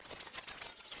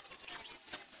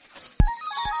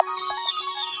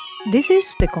This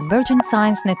is the Convergent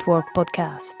Science Network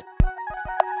podcast.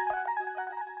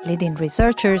 Leading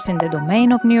researchers in the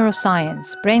domain of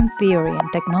neuroscience, brain theory,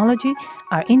 and technology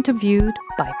are interviewed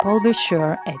by Paul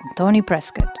Verschure and Tony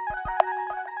Prescott.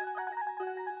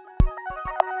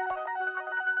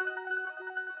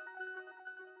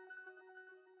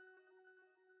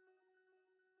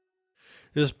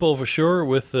 This is Paul Verschure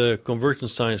with the Convergent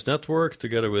Science Network,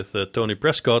 together with Tony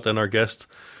Prescott and our guest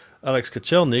Alex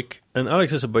Kaczelnik. And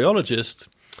Alex is a biologist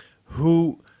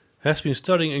who has been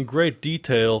studying in great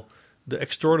detail the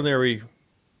extraordinary,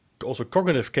 also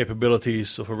cognitive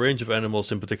capabilities of a range of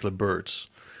animals, in particular birds.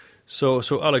 So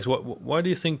Alex, why do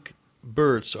you think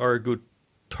birds are a good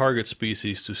target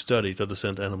species to study to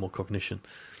understand animal cognition?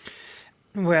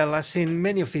 Well, as in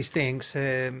many of these things,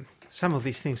 some of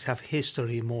these things have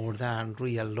history more than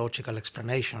real logical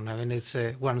explanation. I mean, it's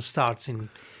one starts in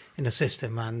a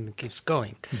system and keeps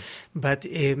going. But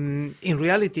in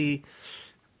reality,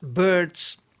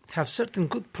 birds have certain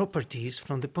good properties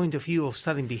from the point of view of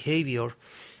studying behavior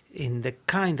in the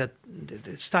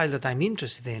style that I'm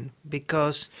interested in,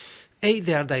 because A,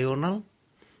 they are diurnal,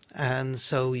 and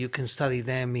so you can study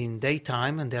them in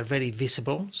daytime and they're very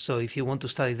visible. So if you want to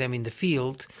study them in the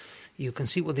field, you can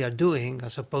see what they are doing,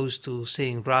 as opposed to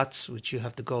seeing rats, which you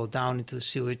have to go down into the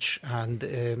sewage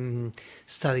and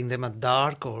studying them at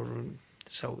dark.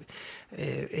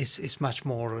 It's much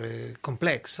more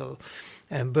complex. So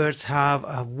birds have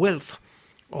a wealth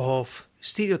of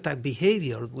stereotype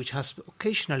behavior, which has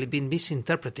occasionally been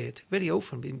misinterpreted, very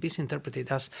often been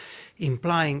misinterpreted as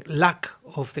implying lack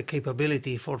of the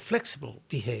capability for flexible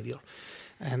behavior.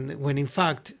 And when in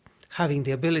fact, having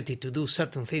the ability to do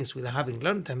certain things without having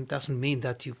learned them doesn't mean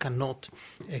that you cannot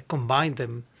combine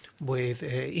them with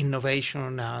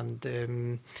innovation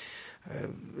and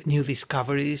new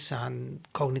discoveries and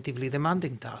cognitively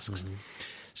demanding tasks. Mm-hmm.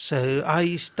 So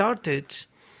I started,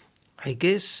 I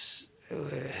guess,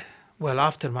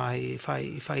 after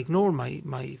if I ignore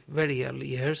my very early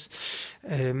years,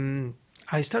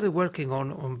 I started working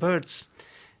on birds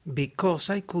because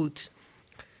I could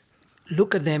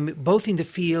look at them both in the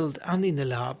field and in the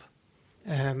lab.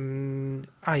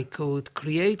 I could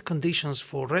create conditions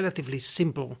for relatively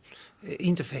simple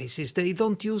interfaces. They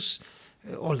don't use,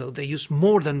 although they use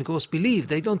more than was believed,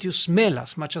 they don't use smell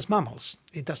as much as mammals.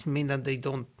 It doesn't mean that they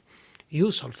don't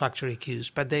use olfactory cues,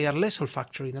 but they are less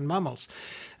olfactory than mammals,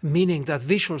 meaning that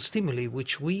visual stimuli,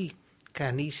 which we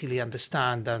can easily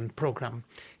understand and program,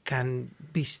 can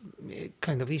be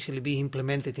kind of easily be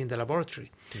implemented in the laboratory.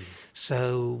 Mm-hmm.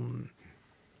 So,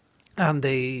 and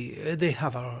they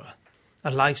have a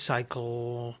life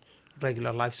cycle,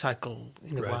 regular life cycle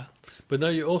in the wild. But now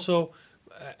you also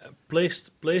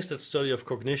placed that study of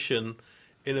cognition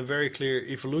in a very clear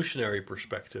evolutionary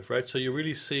perspective, right? So you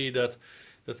really see that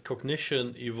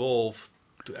cognition evolved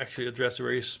to actually address a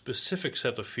very specific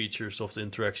set of features of the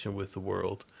interaction with the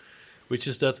world, which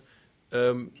is that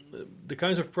the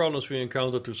kinds of problems we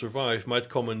encounter to survive might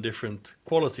come in different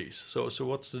qualities. So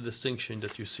what's the distinction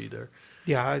that you see there?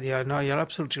 Yeah, no, you're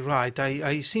absolutely right.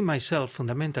 I see myself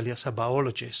fundamentally as a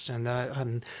biologist,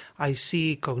 and I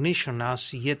see cognition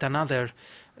as yet another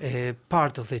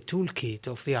part of the toolkit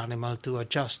of the animal to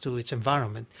adjust to its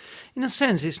environment. In a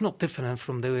sense, it's not different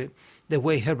from the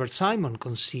way Herbert Simon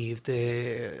conceived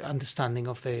the understanding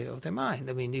of the mind.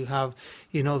 I mean, you have,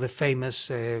 the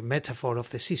famous metaphor of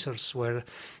the scissors, where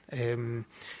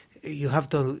you have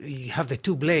the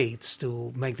two blades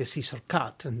to make the scissor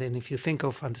cut, and then if you think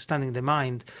of understanding the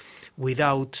mind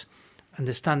without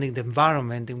understanding the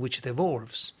environment in which it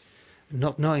evolves,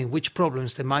 not knowing which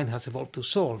problems the mind has evolved to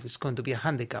solve, it's going to be a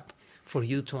handicap for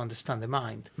you to understand the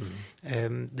mind.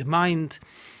 Mm-hmm. The mind,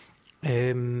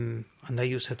 and I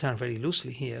use the term very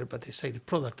loosely here, but they say the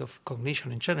product of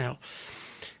cognition in general,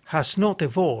 has not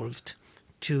evolved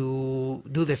to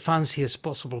do the fanciest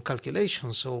possible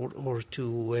calculations or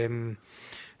to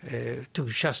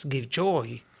just give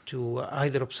joy to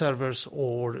either observers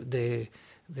or the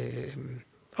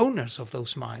owners of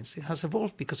those minds. It has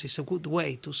evolved because it's a good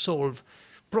way to solve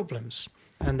problems,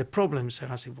 and the problems that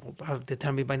has evolved are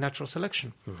determined by natural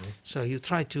selection. Mm-hmm. So you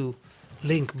try to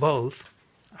link both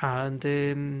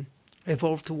and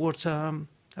evolve towards a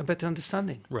better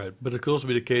understanding. Right, but it could also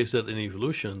be the case that in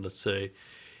evolution, let's say,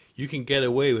 you can get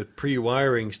away with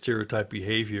pre-wiring stereotype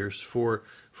behaviors for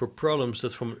problems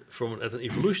that from at an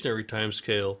evolutionary time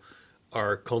scale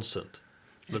are constant.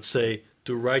 Let's say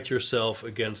to right yourself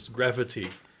against gravity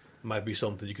might be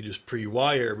something you could just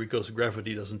pre-wire because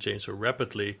gravity doesn't change so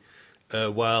rapidly,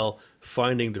 while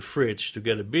finding the fridge to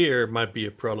get a beer might be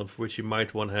a problem for which you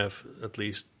might want to have, at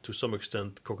least to some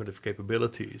extent, cognitive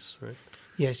capabilities, right?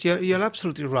 Yes, you're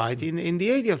absolutely right. In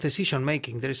the area of decision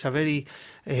making, there is a very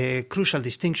crucial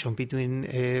distinction between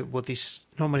what is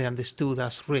normally understood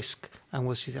as risk and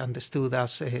what is understood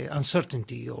as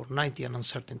uncertainty or Knightian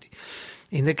uncertainty.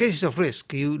 In the cases of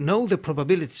risk, you know the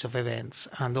probabilities of events,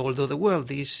 and although the world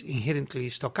is inherently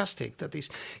stochastic, that is,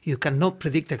 you cannot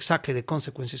predict exactly the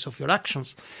consequences of your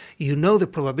actions, you know the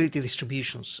probability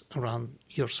distributions around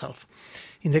yourself.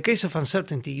 In the case of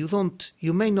uncertainty,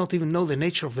 you may not even know the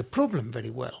nature of the problem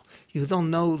very well. You don't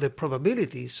know the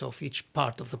probabilities of each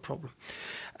part of the problem.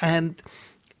 And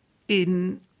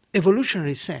in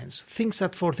evolutionary sense, things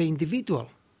that for the individual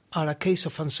are a case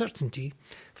of uncertainty,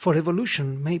 for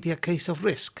evolution may be a case of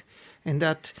risk. And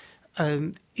that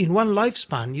in one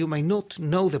lifespan, you may not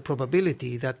know the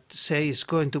probability that, say, it's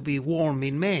going to be warm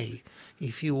in May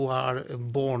if you are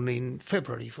born in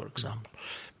February, for example.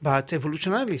 But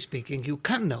evolutionarily speaking, you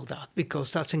can know that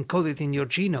because that's encoded in your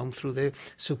genome through the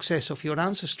success of your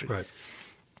ancestry. Right.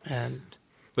 And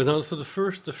but also the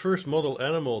first model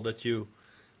animal that you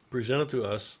presented to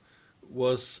us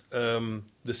was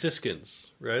the siskins,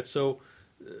 right? So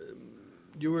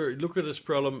you were looking at this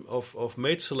problem of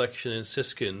mate selection in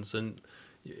siskins, and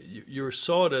you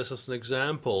saw this as an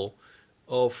example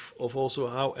of also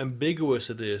how ambiguous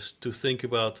it is to think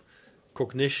about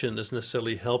cognition as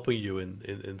necessarily helping you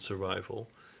in survival.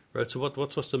 Right. So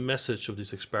what was the message of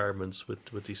these experiments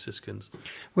with these siskins?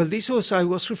 Well, I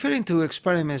was referring to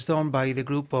experiments done by the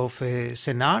group of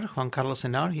Senar, Juan Carlos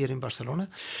Senar, here in Barcelona.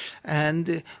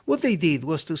 And what they did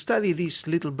was to study these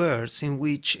little birds in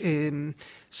which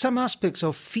some aspects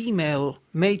of female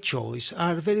mate choice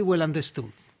are very well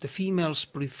understood. The females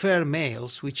prefer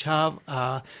males which have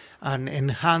an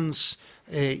enhanced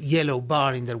yellow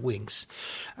bar in their wings.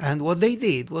 And what they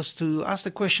did was to ask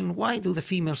the question, why do the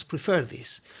females prefer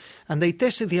this? And they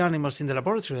tested the animals in the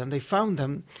laboratory, and they found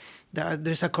that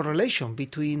there's a correlation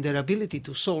between their ability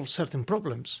to solve certain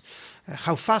problems,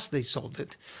 how fast they solved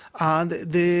it, and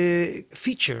the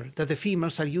feature that the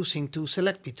females are using to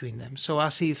select between them. So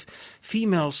as if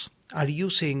females are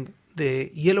using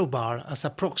the yellow bar as a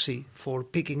proxy for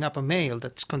picking up a male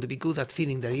that's going to be good at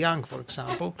feeding their young, for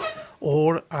example,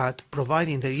 or at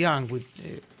providing their young with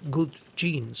good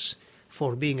genes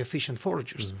for being efficient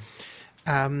foragers.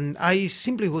 I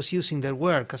simply was using their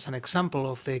work as an example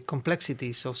of the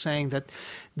complexities of saying that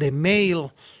the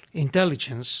male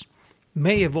intelligence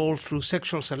may evolve through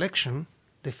sexual selection,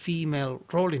 the female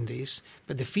role in this,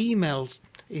 but the female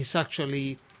is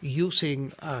actually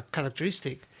using a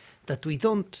characteristic that we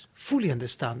don't fully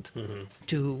understand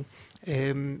to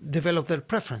develop their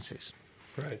preferences.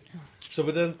 Right. So,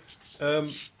 but then,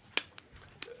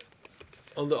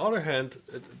 on the other hand,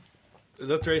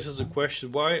 that raises the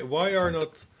question: why are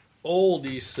not all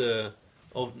these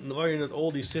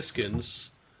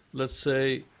siskins, let's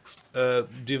say,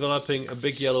 developing a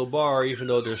big yellow bar, even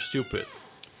though they're stupid?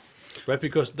 Right,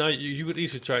 because now you could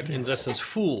easily try to, in that sense,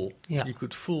 fool. Yeah. You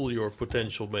could fool your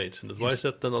potential mates. And why is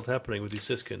that then not happening with these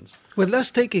siskins? Well,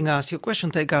 your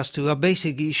question takes us to a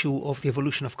basic issue of the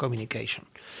evolution of communication.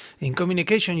 In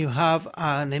communication, you have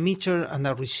an emitter and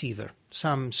a receiver.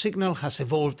 Some signal has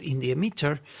evolved in the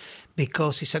emitter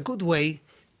because it's a good way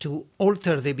to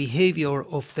alter the behavior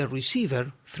of the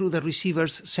receiver through the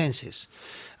receiver's senses.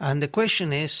 And the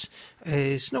question is,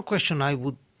 it's no question I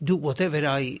would do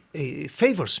whatever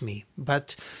favors me.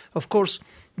 But, of course,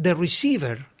 the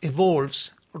receiver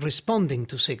evolves responding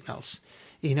to signals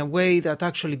in a way that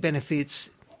actually benefits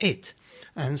it.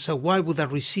 And so why would a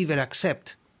receiver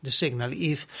accept the signal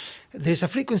if there's a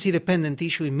frequency-dependent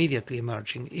issue immediately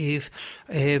emerging? If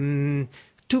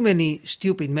too many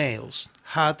stupid males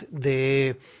had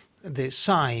the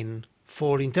sign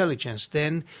for intelligence,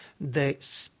 then the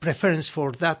preference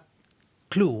for that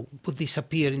clue would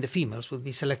disappear in the females, would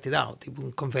be selected out. It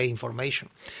wouldn't convey information.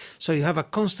 So you have a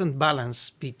constant balance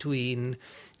between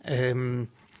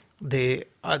the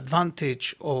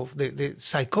advantage of the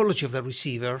psychology of the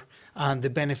receiver and the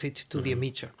benefit to the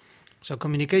emitter. So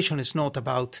communication is not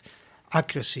about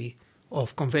accuracy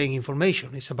of conveying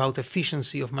information. It's about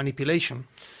efficiency of manipulation.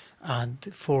 And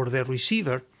for the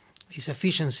receiver, it's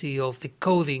efficiency of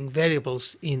decoding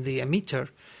variables in the emitter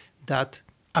that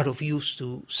are of use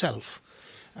to self.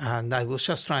 And I was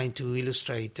just trying to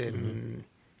illustrate a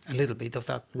little bit of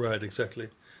that. Right, exactly.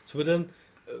 So, but then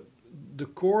the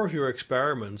core of your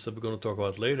experiments that we're going to talk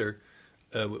about later,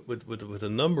 with a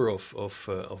number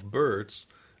of birds,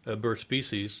 bird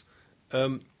species,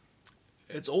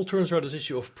 it all turns around this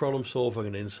issue of problem solving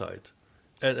and insight.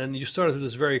 And you started with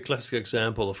this very classic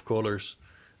example of colors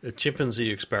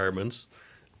chimpanzee experiments.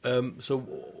 So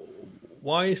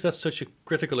why is that such a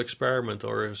critical experiment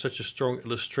or such a strong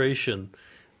illustration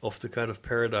of the kind of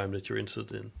paradigm that you're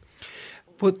interested in?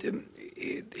 But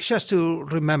just to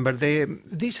remember,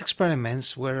 these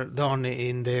experiments were done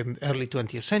in the early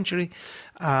 20th century,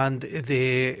 and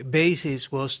the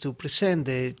basis was to present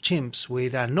the chimps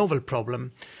with a novel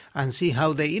problem and see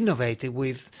how they innovated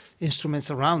with instruments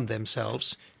around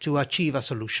themselves to achieve a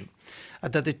solution.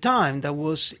 At the time, that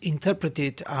was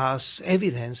interpreted as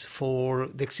evidence for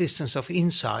the existence of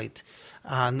insight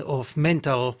and of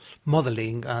mental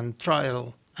modeling and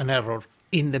trial and error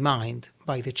in the mind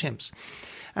by the chimps.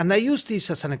 And I use this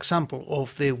as an example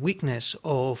of the weakness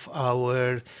of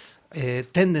our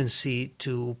tendency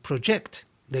to project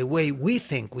the way we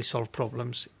think we solve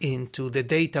problems into the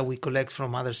data we collect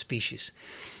from other species.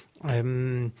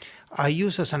 I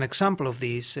use as an example of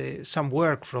this some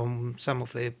work from some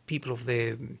of the people of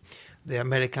the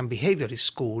American Behaviorist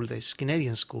School, the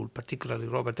Skinnerian School, particularly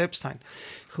Robert Epstein,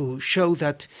 who show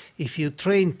that if you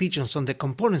train pigeons on the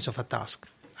components of a task,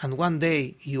 and one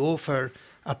day you offer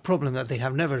a problem that they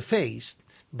have never faced,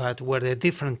 but where the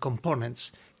different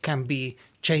components can be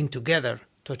chained together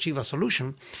to achieve a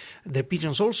solution, the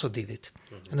pigeons also did it.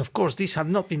 Mm-hmm. And of course, this had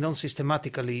not been done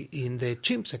systematically in the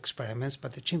chimps experiments,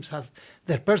 but the chimps had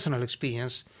their personal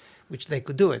experience, which they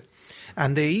could do it.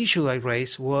 And the issue I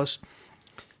raised was,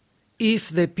 if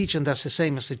the pigeon does the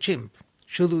same as the chimp,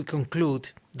 should we conclude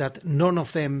that none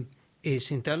of them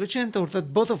is intelligent or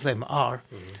that both of them are?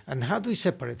 Mm-hmm. And how do we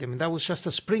separate them? And that was just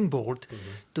a springboard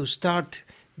to start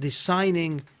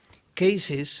designing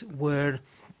cases where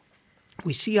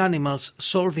we see animals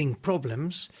solving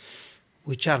problems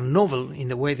which are novel in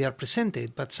the way they are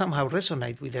presented, but somehow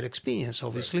resonate with their experience,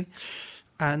 obviously.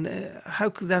 Right. And how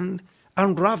could then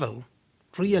unravel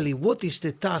really what is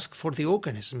the task for the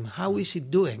organism? How is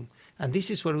it doing? And this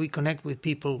is where we connect with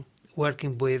people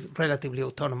working with relatively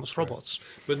autonomous robots.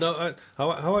 Right. But now,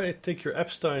 how I take your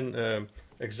Epstein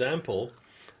example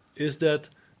is that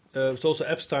so also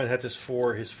Epstein had his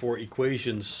four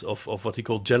equations of what he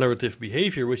called generative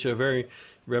behavior, which are very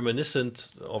reminiscent,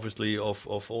 obviously, of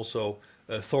also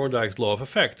Thorndike's law of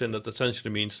effect, and that essentially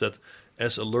means that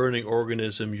as a learning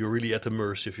organism, you're really at the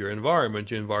mercy of your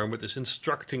environment. Your environment is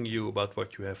instructing you about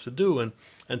what you have to do,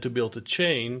 and to build a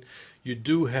chain, you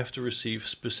do have to receive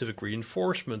specific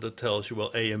reinforcement that tells you,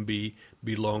 well, A and B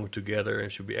belong together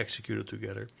and should be executed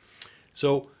together.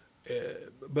 So.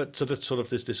 So that's sort of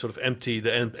this sort of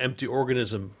empty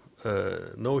organism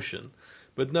notion.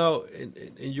 But now,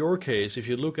 in your case, if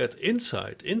you look at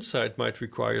insight might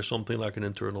require something like an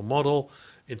internal model,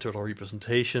 internal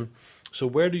representation. So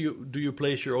where do you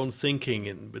place your own thinking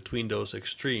in between those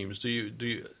extremes? Do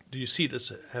you see it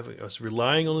as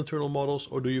relying on internal models,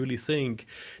 or do you really think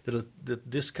that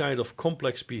this kind of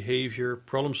complex behavior,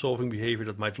 problem-solving behavior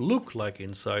that might look like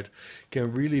insight,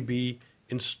 can really be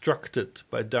instructed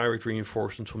by direct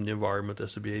reinforcement from the environment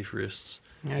as the behaviorists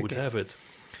would have it?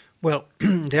 Well,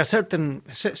 there are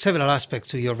several aspects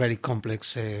to your very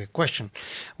complex question.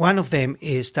 One of them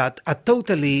is that a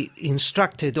totally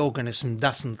instructed organism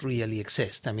doesn't really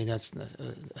exist. I mean, as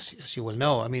you well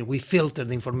know, I mean, we filter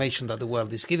the information that the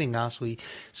world is giving us. We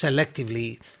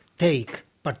selectively take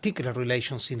particular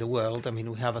relations in the world. I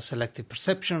mean, we have a selective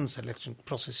perception, selection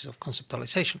processes of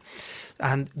conceptualization.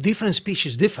 And different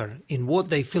species differ in what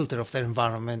they filter of their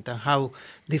environment and how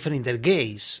different in their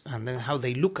gaze and then how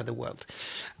they look at the world.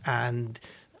 And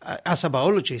as a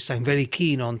biologist, I'm very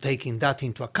keen on taking that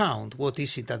into account. What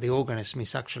is it that the organism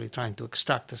is actually trying to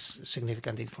extract as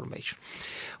significant information?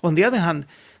 On the other hand,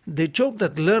 the job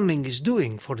that learning is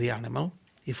doing for the animal,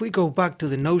 if we go back to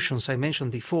the notions I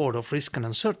mentioned before of risk and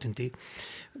uncertainty,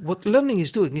 what learning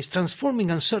is doing is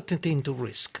transforming uncertainty into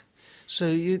risk. So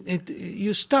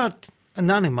you start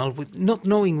an animal with not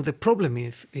knowing the problem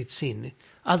if it's in,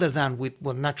 other than with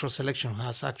what natural selection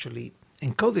has actually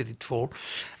encoded it for,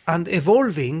 and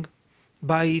evolving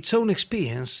by its own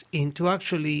experience into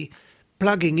actually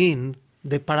plugging in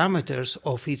the parameters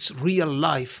of its real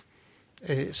life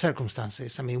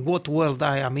circumstances. I mean, what world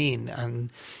I am in,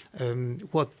 and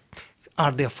what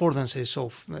are the affordances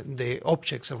of the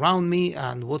objects around me,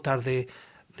 and what are the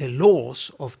laws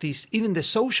of this, even the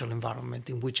social environment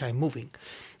in which I'm moving.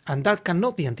 And that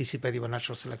cannot be anticipated by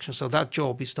natural selection. So that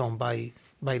job is done by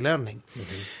learning.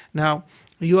 Mm-hmm. Now,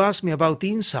 you asked me about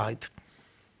insight.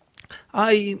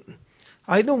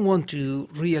 I don't want to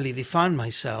really define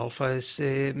myself as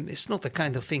it's not the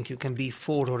kind of thing you can be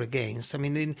for or against. I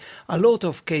mean, in a lot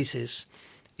of cases,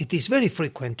 it is very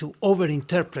frequent to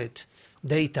overinterpret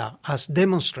data as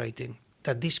demonstrating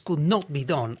that this could not be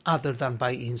done other than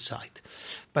by insight.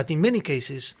 But in many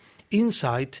cases,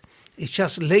 inside is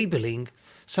just labeling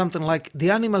something like the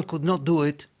animal could not do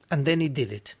it and then it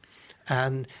did it.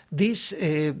 And this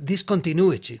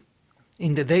continuity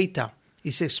in the data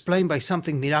is explained by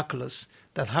something miraculous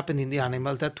that happened in the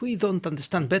animal that we don't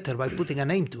understand better by putting a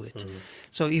name to it. Mm-hmm.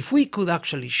 So if we could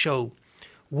actually show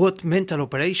what mental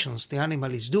operations the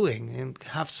animal is doing and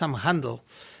have some handle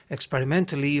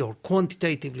experimentally or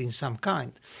quantitatively in some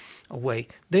kind of way,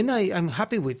 then I'm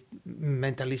happy with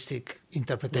mentalistic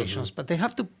interpretations, but they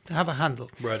have to have a handle.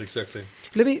 Right, exactly.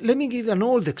 Let me give an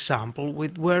old example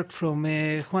with work from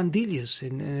Juan Dilius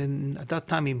at that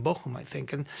time in Bochum, I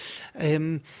think.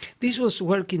 And this was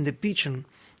work in the pigeon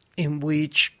in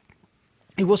which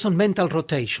it was on mental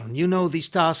rotation. You know, this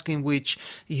task in which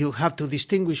you have to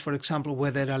distinguish, for example,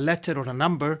 whether a letter or a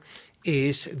number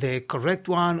is the correct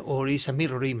one or is a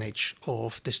mirror image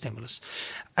of the stimulus.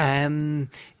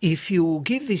 If you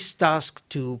give this task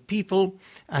to people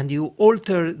and you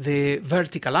alter the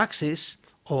vertical axis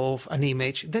of an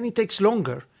image, then it takes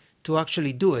longer to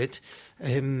actually do it,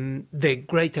 the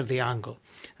greater the angle.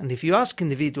 And if you ask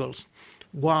individuals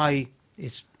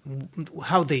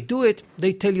how they do it,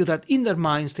 they tell you that in their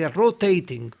minds they are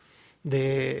rotating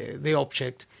the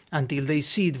object until they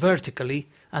see it vertically,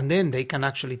 and then they can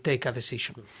actually take a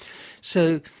decision.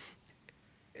 So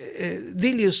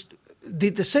Dilius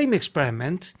did the same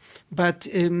experiment, but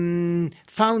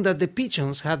found that the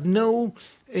pigeons had no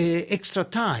extra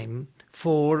time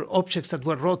for objects that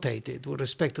were rotated with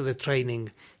respect to the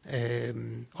training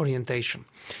orientation.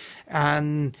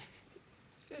 And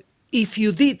if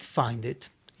you did find it,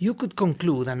 you could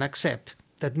conclude and accept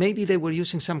that maybe they were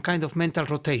using some kind of mental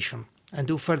rotation and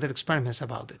do further experiments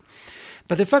about it.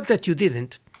 But the fact that you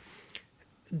didn't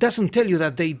doesn't tell you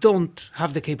that they don't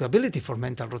have the capability for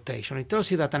mental rotation. It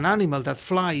tells you that an animal that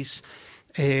flies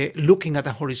looking at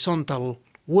a horizontal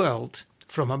world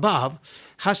from above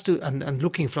has to, and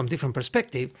looking from different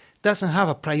perspective, doesn't have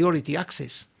a priority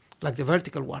axis like the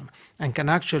vertical one and can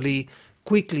actually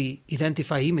quickly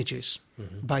identify images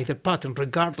by the pattern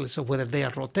regardless of whether they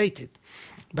are rotated.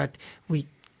 But we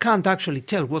can't actually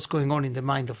tell what's going on in the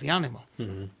mind of the animal.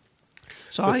 Mm-hmm.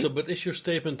 But is your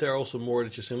statement there also more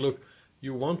that you're saying, look,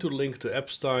 you want to link to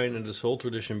Epstein and this whole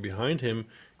tradition behind him,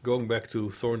 going back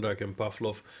to Thorndike and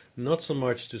Pavlov, not so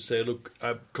much to say, look,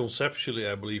 conceptually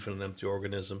I believe in an empty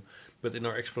organism, but in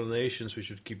our explanations we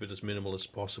should keep it as minimal as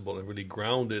possible and really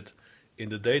ground it in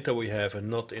the data we have and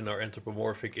not in our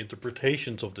anthropomorphic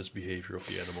interpretations of this behavior of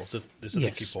the animals. This is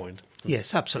the key point.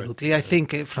 Yes, absolutely. Right. I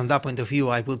think from that point of view,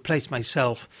 I would place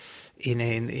myself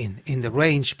in the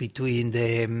range between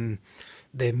the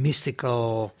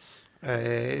mystical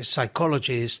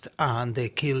psychologist and the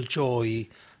killjoy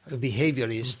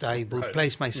behaviorist. I would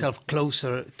place myself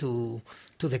closer to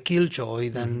the killjoy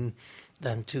than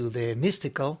to the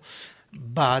mystical,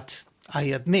 but I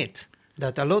admit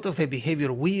that a lot of the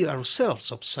behavior we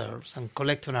ourselves observe and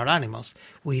collect on our animals,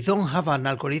 we don't have an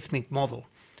algorithmic model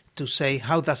to say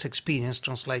how does experience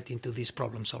translate into these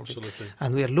problem solving. Absolutely.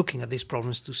 And we are looking at these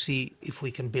problems to see if we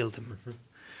can build them. Mm-hmm.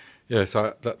 Yeah,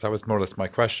 so that was more or less my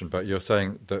question, but you're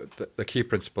saying that the key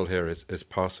principle here is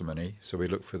parsimony, so we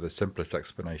look for the simplest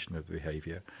explanation of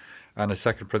behavior. And a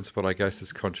second principle, I guess,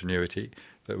 is continuity,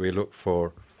 that we look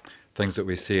for things that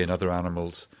we see in other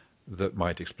animals that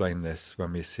might explain this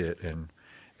when we see it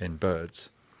in birds.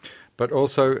 But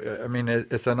also, I mean,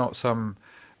 is there not some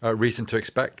reason to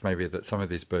expect maybe that some of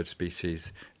these bird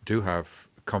species do have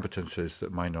competences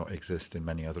that might not exist in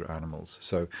many other animals?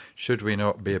 So should we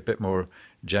not be a bit more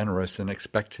generous in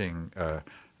expecting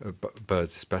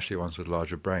birds, especially ones with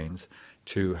larger brains,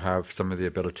 to have some of the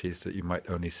abilities that you might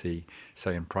only see,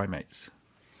 say, in primates?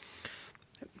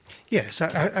 Yes,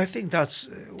 I think that's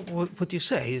what you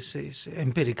say is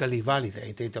empirically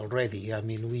validated already. I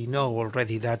mean, we know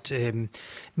already that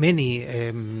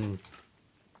many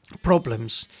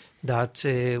problems that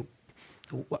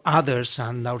others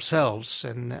and ourselves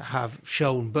and have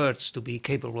shown birds to be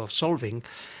capable of solving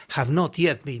have not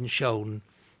yet been shown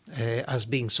as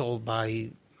being solved by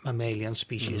mammalian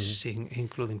species,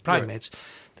 including primates. Right.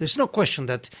 There's no question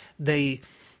that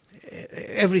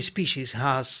every species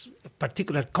has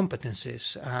particular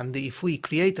competencies, and if we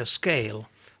create a scale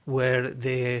where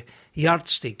the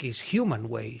yardstick is human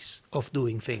ways of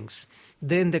doing things,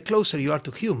 then the closer you are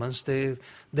to humans, the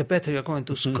better you're going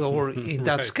to score in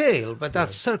that scale. But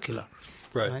that's circular,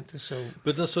 right? So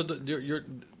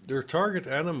your target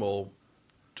animal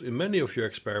in many of your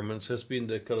experiments has been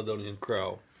the Caledonian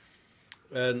crow,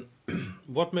 and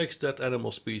what makes that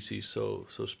animal species so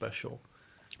special?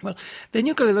 Well, the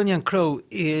New Caledonian crow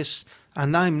is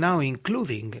and I'm now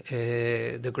including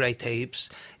the great apes,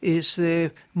 is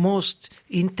the most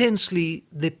intensely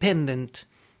dependent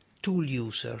tool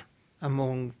user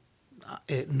among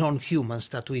non-humans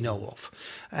that we know of.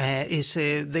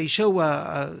 They show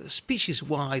a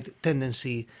species-wide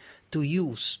tendency to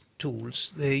use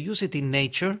tools. They use it in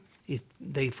nature.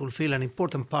 They fulfill an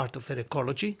important part of their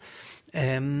ecology.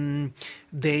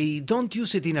 They don't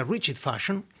use it in a rigid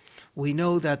fashion. We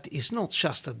know that it's not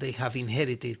just that they have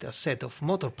inherited a set of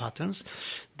motor patterns.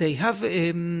 They have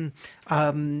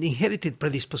inherited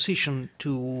predisposition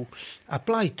to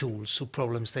apply tools to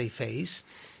problems they face.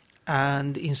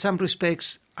 And in some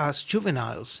respects, as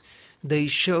juveniles, they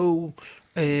show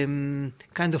kind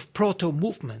of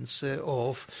proto-movements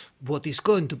of what is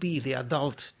going to be the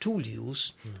adult tool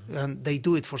use. Mm-hmm. And they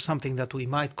do it for something that we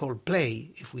might call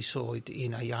play, if we saw it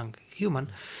in a young human.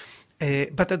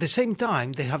 But at the same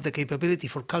time, they have the capability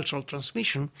for cultural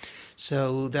transmission,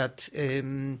 so that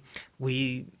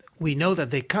we know that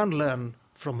they can learn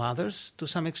from others to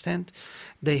some extent.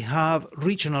 They have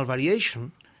regional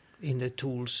variation in the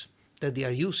tools that they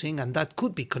are using, and that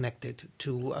could be connected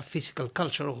to a physical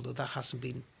culture, although that hasn't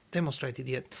been demonstrated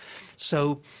yet.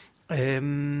 So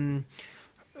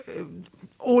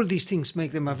all these things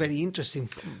make them a very interesting.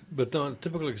 But a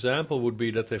typical example would be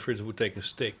that they, for instance, would take a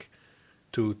stick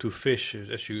to fish,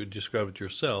 as you described it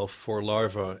yourself, for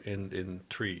larvae in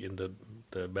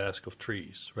the basque of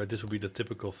trees, right? This would be the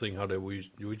typical thing how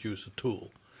you would use a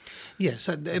tool. Yes,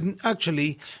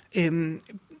 actually.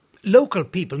 Local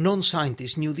people,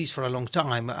 non-scientists, knew this for a long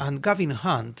time, and Gavin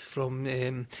Hunt, from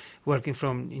working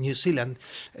from New Zealand,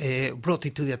 brought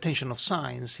it to the attention of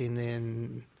science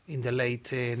in the late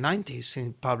 90s,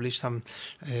 and published some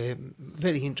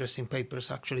very interesting papers,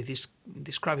 actually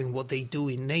describing what they do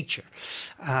in nature.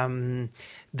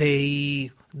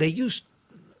 They use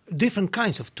different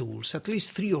kinds of tools, at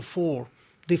least 3 or 4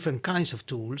 different kinds of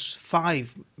tools,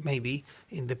 5 maybe,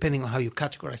 depending on how you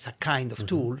categorize a kind of mm-hmm.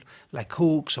 tool, like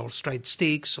hooks or straight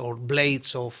sticks or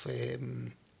blades of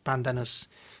pandanus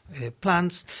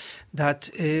plants, that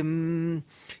in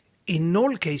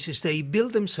all cases they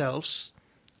build themselves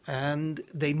and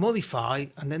they modify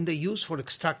and then they use for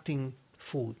extracting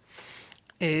food.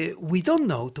 We don't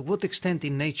know to what extent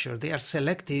in nature they are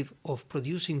selective of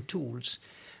producing tools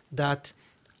that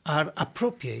are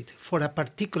appropriate for a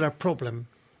particular problem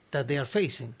that they are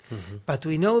facing. Mm-hmm. But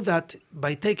we know that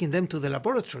by taking them to the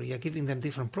laboratory and giving them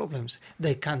different problems,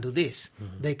 they can do this.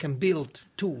 Mm-hmm. They can build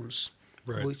tools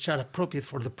which are appropriate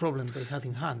for the problem they have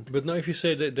in hand. But now if you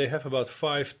say that they have about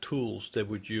 5 tools they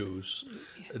would use,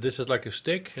 this is like a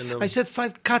stick? And I said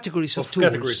 5 categories of tools.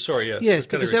 Categories, sorry, yes. Yes,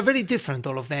 because they're very different,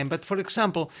 all of them. But for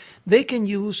example, they can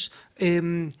use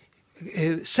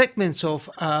segments of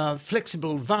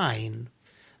flexible vine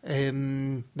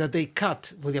that they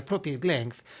cut with the appropriate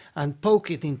length and poke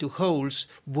it into holes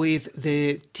with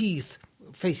the teeth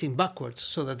facing backwards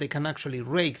so that they can actually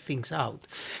rake things out.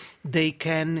 They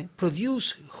can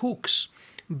produce hooks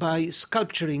by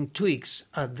sculpturing twigs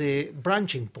at the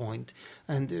branching point,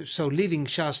 and so leaving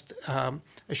just a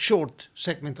short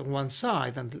segment on one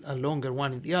side and a longer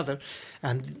one in the other.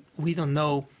 And we don't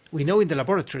know, we know in the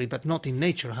laboratory but not in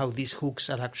nature how these hooks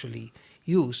are actually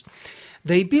used.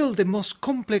 They build the most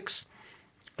complex,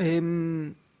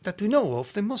 that we know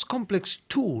of, the most complex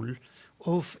tool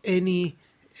of any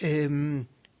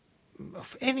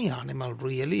animal,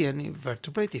 really, any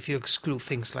vertebrate, if you exclude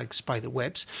things like spider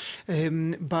webs,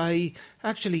 by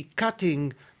actually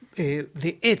cutting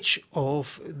the edge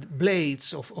of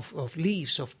blades of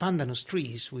leaves of pandanus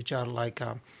trees, which are like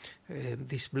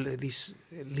these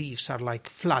leaves are like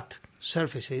flat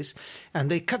surfaces,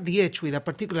 and they cut the edge with a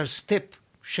particular step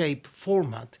shape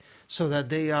format so that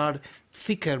they are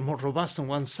thicker, more robust on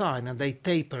one side, and they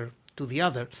taper to the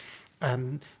other.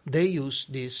 And they use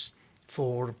this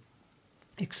for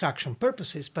extraction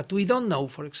purposes, but we don't know,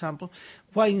 for example,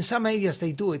 why in some areas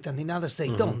they do it and in others they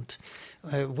mm-hmm. don't.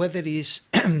 Whether it is,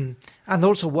 and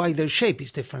also why their shape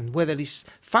is different, whether it's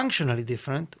functionally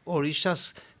different or it's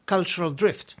just cultural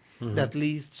drift mm-hmm. that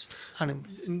leads.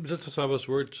 That's what I was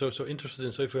so interested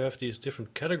in. So if you have these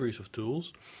different categories of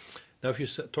tools, now if you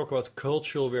talk about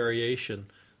cultural variation,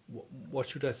 what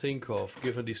should I think of,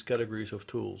 given these categories of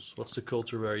tools? What's the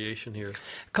cultural variation here?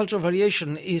 Cultural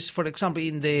variation is, for example,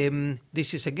 in the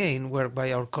this is again work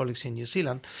by our colleagues in New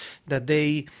Zealand, that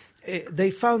they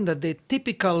found that the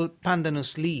typical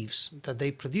pandanus leaves that they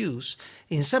produce,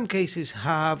 in some cases,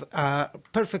 have a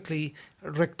perfectly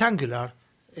rectangular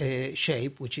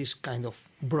shape, which is kind of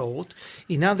broad.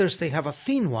 In others, they have a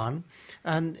thin one,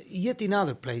 and yet in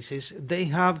other places, they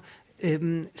have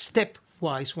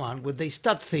step-wise one, where they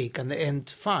start thick and they end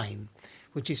fine.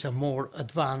 which is a more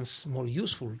advanced, more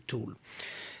useful tool.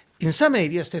 In some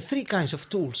areas, the three kinds of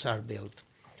tools are built,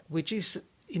 which is,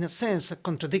 in a sense, a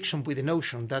contradiction with the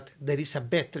notion that there's a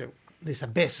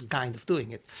best kind of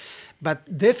doing it.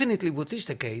 But definitely what is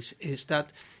the case is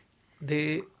that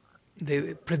the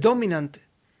predominant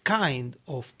kind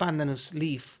of pandanus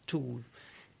leaf tool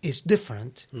is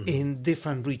different in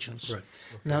different regions. Right.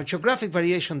 Okay. Now, geographic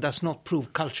variation does not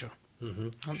prove culture.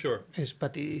 Sure.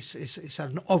 But it's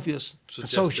an obvious Suggestive,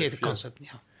 associated yeah. concept. Yeah.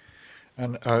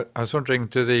 And I was wondering,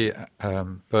 do the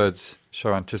birds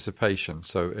show anticipation?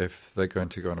 So if they're going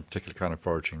to go on a particular kind of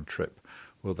foraging trip,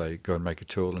 will they go and make a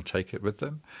tool and take it with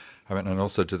them? I mean, and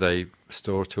also, do they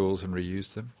store tools and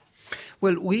reuse them?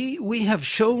 Well, we have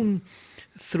shown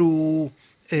through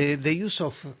the use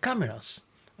of cameras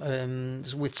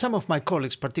with some of my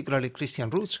colleagues, particularly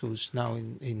Christian Roots, who's now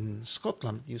in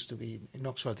Scotland, used to be in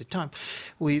Oxford at the time.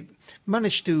 We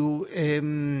managed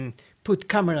to put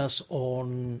cameras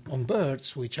on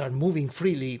birds which are moving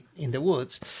freely in the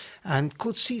woods and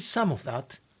could see some of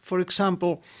that. For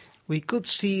example, we could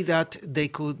see that they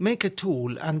could make a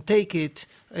tool and take it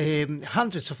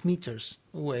hundreds of meters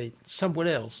away somewhere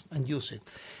else and use it.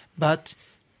 But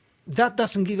that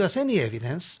doesn't give us any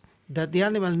evidence that the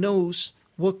animal knows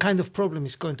what kind of problem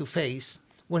it's going to face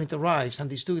when it arrives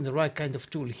and is doing the right kind of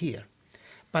tool here.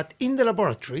 But in the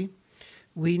laboratory,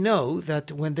 we know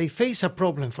that when they face a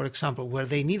problem, for example, where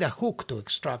they need a hook to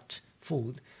extract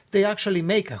food, they actually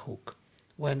make a hook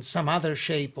when some other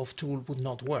shape of tool would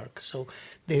not work. So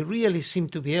they really seem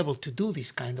to be able to do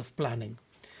this kind of planning.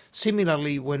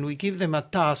 Similarly, when we give them a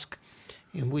task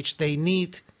in which they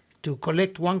need to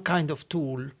collect one kind of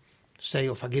tool, say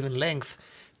of a given length,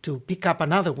 to pick up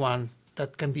another one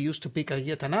that can be used to pick up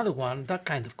yet another one, that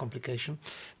kind of complication,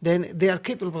 then they are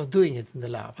capable of doing it in the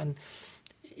lab. And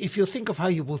if you think of how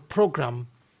you would program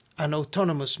an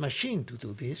autonomous machine to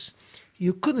do this,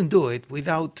 you couldn't do it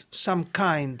without some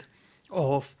kind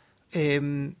of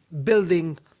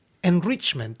building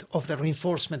enrichment of the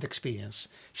reinforcement experience.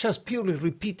 Just purely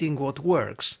repeating what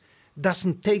works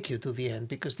doesn't take you to the end,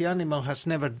 because the animal has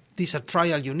never, these are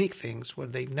trial unique things where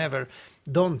they've never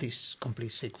done these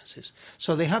complete sequences.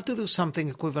 So they have to do something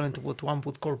equivalent to what one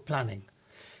would call planning.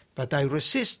 But I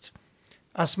resist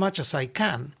as much as I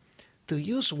can to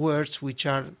use words which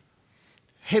are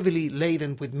heavily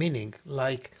laden with meaning,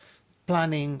 like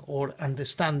planning or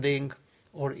understanding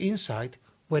or insight,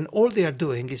 when all they are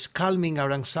doing is calming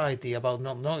our anxiety about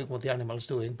not knowing what the animal is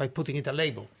doing by putting it a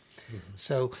label.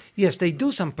 So, yes, they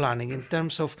do some planning in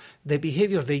terms of the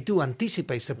behavior they do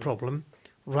anticipates the problem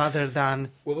rather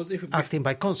than acting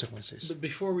by consequences. But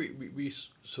before we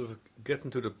sort of get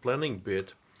into the planning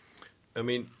bit, I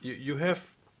mean, you have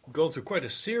gone through quite a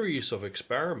series of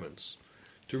experiments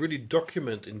to really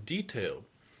document in detail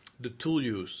the tool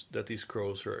use that these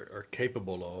crows are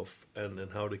capable of and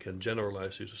how they can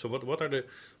generalize this. So what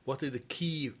are the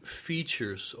key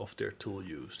features of their tool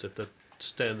use that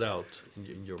stand out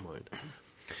in your mind?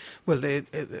 Well,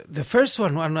 the first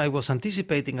one I was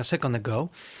anticipating a second ago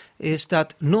is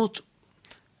that not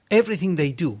everything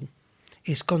they do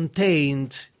is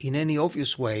contained in any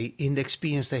obvious way in the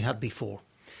experience they had before.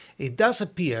 It does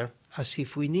appear as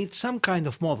if we need some kind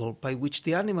of model by which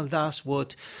the animal does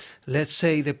what, let's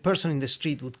say, the person in the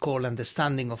street would call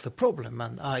understanding of the problem.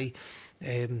 And I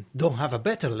don't have a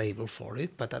better label for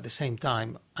it, but at the same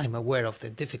time, I'm aware of the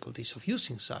difficulties of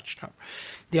using such term.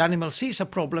 The animal sees a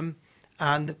problem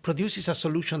and produces a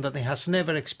solution that it has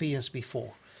never experienced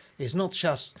before. It's not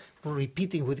just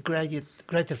repeating with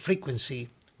greater frequency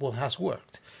what has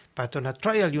worked, but on a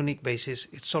trial unique basis,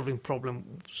 it's solving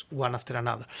problems one after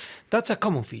another. That's a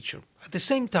common feature. At the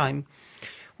same time,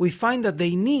 we find that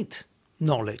they need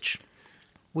knowledge,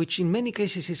 which in many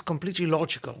cases is completely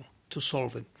logical to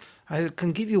solve it. I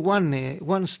can give you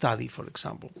one study, for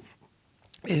example.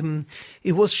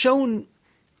 It was shown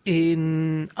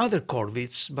in other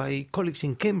corvids by colleagues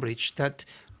in Cambridge that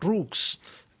rooks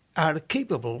are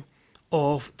capable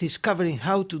of discovering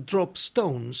how to drop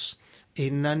stones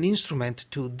in an instrument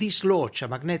to dislodge a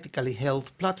magnetically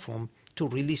held platform to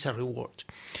release a reward.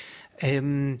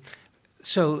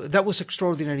 So that was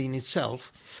extraordinary in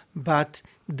itself, but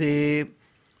the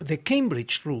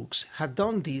Cambridge rooks had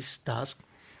done this task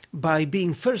by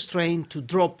being first trained to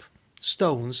drop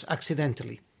stones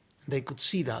accidentally. They could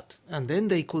see that, and then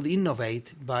they could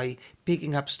innovate by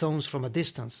picking up stones from a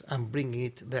distance and bringing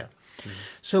it there. Mm-hmm.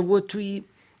 So what we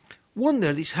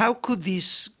wondered is how could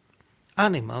these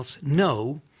animals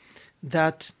know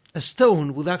that a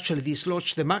stone would actually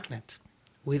dislodge the magnet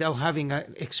without having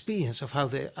an experience of how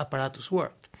the apparatus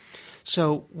worked.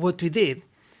 So what we did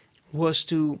was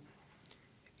to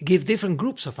give different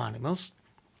groups of animals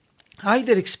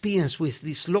either experience with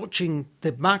dislodging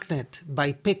the magnet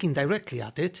by pecking directly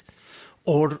at it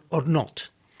or not.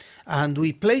 And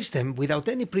we placed them without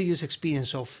any previous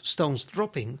experience of stones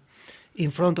dropping in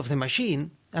front of the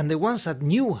machine, and the ones that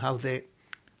knew how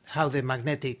the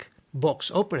magnetic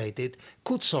box operated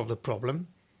could solve the problem,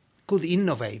 could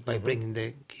innovate by bringing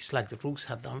the keys like the Rooks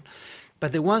had done.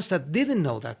 But the ones that didn't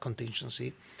know that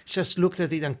contingency just looked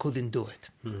at it and couldn't do it.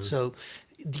 So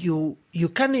you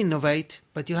can innovate,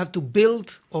 but you have to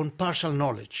build on partial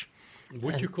knowledge.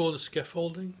 Would you call it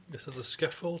scaffolding? Is that a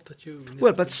scaffold that you...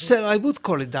 Well, but I would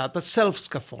call it that, but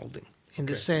self-scaffolding, in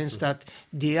the sense that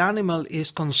the animal is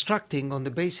constructing on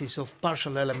the basis of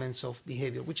partial elements of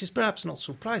behavior, which is perhaps not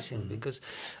surprising because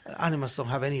animals don't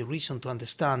have any reason to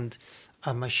understand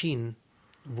a machine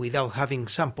without having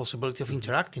some possibility of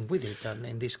interacting with it, and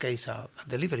in this case a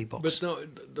delivery box. But now,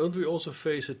 don't we also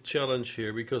face a challenge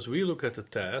here? Because we look at the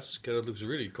task, and it looks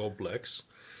really complex,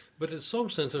 but in some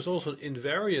sense there's also an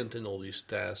invariant in all these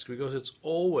tasks, because it's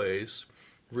always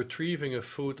retrieving a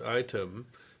food item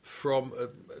from,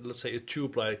 let's say, a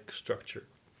tube-like structure.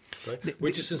 Right?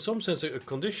 Which is in some sense a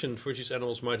condition for which these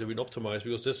animals might have been optimized,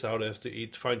 because this is how they have to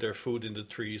eat, find their food in the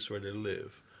trees where they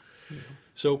live.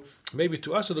 So maybe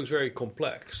to us it looks very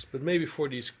complex, but maybe for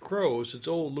these crows it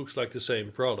all looks like the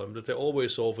same problem, that they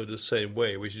always solve it the same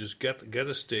way, which is just get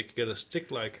a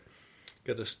stick-like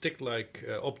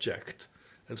object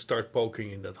and start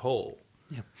poking in that hole.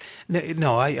 Yeah.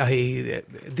 No, I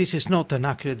this is not an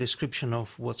accurate description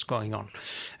of what's going on.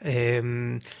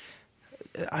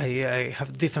 I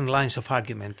have different lines of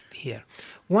argument here.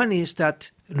 One is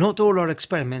that not all our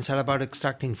experiments are about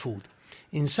extracting food.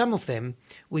 In some of them,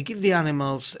 we give the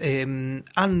animals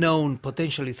unknown,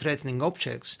 potentially threatening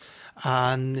objects,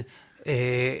 and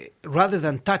rather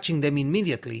than touching them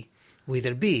immediately with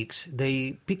their beaks,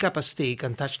 they pick up a stick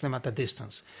and touch them at a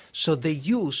distance. So they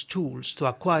use tools to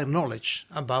acquire knowledge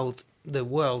about the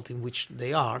world in which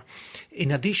they are,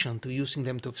 in addition to using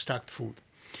them to extract food.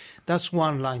 That's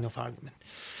one line of argument.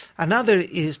 Another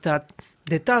is that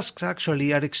the tasks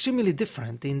actually are extremely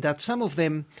different in that some of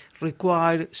them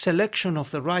require selection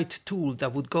of the right tool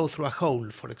that would go through a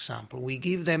hole, for example. We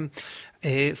give them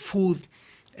food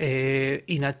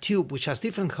in a tube which has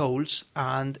different holes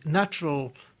and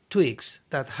natural twigs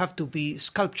that have to be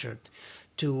sculptured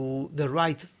to the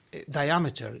right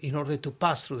diameter in order to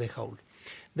pass through the hole.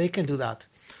 They can do that.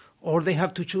 Or they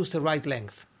have to choose the right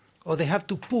length. Or they have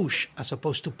to push as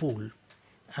opposed to pull.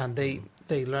 And they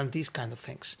learn these kind of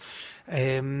things.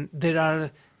 There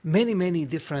are many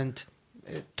different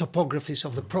topographies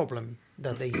of the problem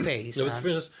that they face. No, but for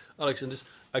instance, Alex, in this,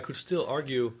 I could still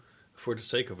argue, for the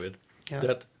sake of it,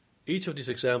 that each of these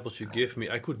examples you give me,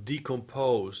 I could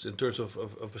decompose in terms of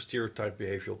a stereotype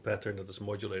behavioral pattern that is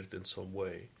modulated in some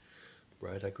way,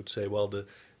 right? I could say, well,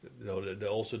 they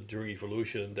also during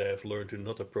evolution they have learned to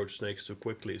not approach snakes too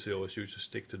quickly, so they always use a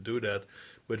stick to do that.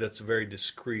 But that's a very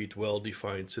discrete,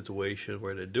 well-defined situation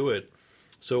where they do it.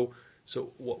 So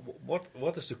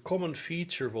what is the common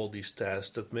feature of all these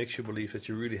tasks that makes you believe that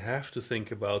you really have to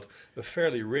think about a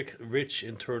fairly rich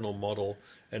internal model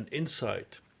and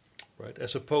insight, right?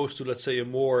 As opposed to, let's say, a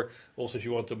more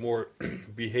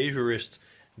behaviorist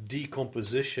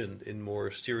decomposition in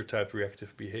more stereotype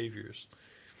reactive behaviors.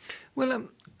 Well,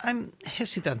 I'm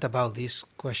hesitant about this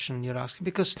question you're asking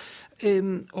because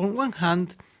on one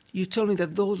hand, you told me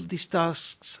that all these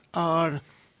tasks are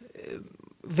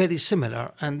very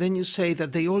similar, and then you say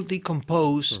that they all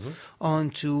decompose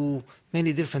onto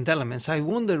many different elements. I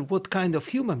wonder what kind of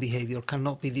human behavior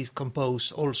cannot be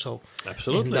decomposed also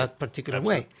in that particular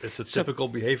way. It's a typical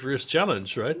behaviorist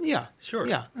challenge, right? Yeah, sure.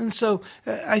 Yeah, and so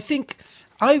I think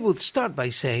I would start by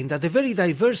saying that the very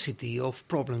diversity of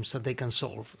problems that they can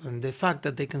solve and the fact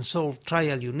that they can solve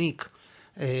trial unique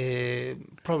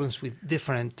problems with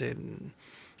different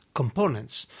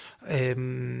components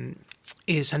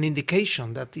is an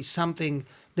indication that is something,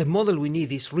 the model we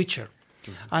need is richer.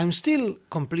 I'm still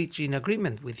completely in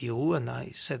agreement with you, and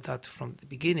I said that from the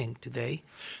beginning today,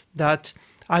 that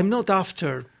I'm not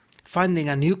after finding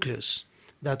a nucleus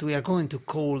that we are going to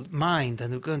call mind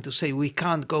and we're going to say we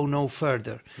can't go no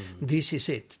further. This is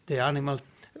it. The animal,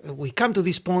 we come to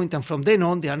this point and from then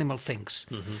on the animal thinks.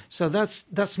 So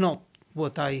that's not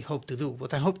what I hope to do.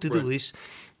 What I hope to do is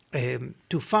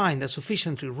to find a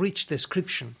sufficiently rich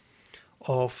description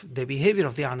of the behavior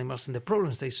of the animals and the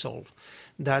problems they solve,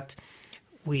 that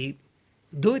we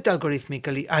do it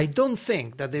algorithmically. I don't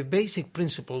think that the basic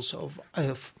principles of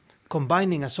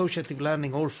combining associative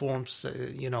learning, all forms,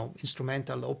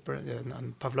 instrumental,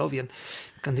 and Pavlovian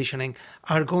conditioning,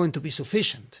 are going to be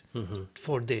sufficient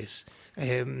for this.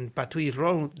 But we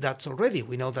know that already.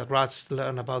 We know that rats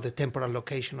learn about the temporal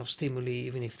location of stimuli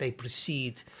even if they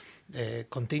precede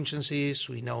contingencies.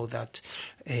 We know that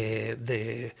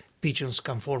the pigeons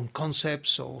can form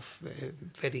concepts of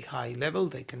very high level.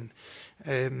 They can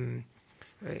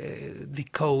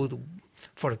decode,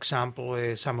 for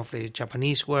example, some of the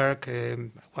Japanese work,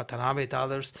 Watanabe and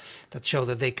others, that show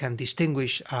that they can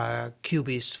distinguish a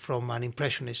cubist from an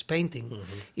impressionist painting,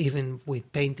 even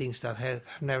with paintings that have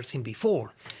never seen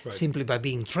before, simply by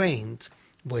being trained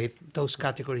with those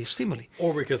category of stimuli.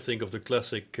 Or we can think of the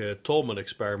classic Tolman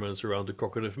experiments around the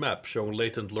cognitive map, showing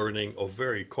latent learning of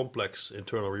very complex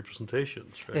internal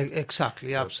representations. Right?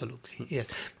 Exactly, absolutely, yes.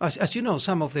 As you know,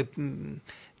 some of the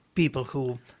people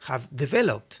who have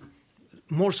developed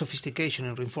more sophistication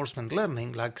in reinforcement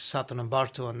learning, like Sutton and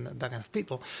Bartow and that kind of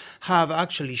people, have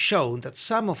actually shown that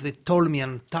some of the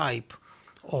Tolmian type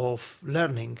of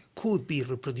learning could be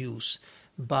reproduced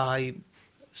by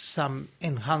some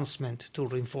enhancement to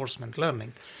reinforcement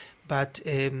learning. But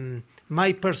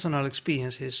my personal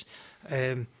experience is,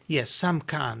 yes, some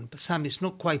can, but some is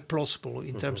not quite plausible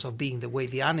in terms of being the way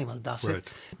the animal does it.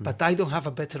 But I don't have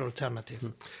a better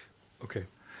alternative. Okay.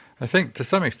 I think to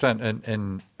some extent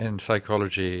in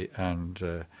psychology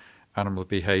and animal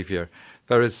behavior,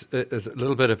 there is a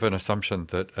little bit of an assumption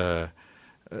that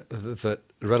that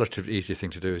a relatively easy thing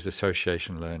to do is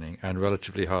association learning, and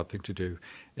relatively hard thing to do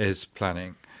is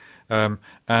planning.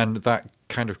 And that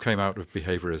kind of came out of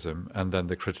behaviorism, and then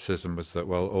the criticism was that,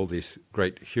 well, all these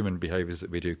great human behaviors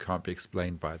that we do can't be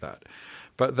explained by that.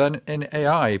 But then in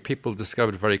AI, people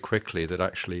discovered very quickly that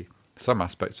actually some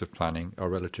aspects of planning are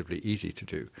relatively easy to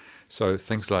do. So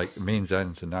things like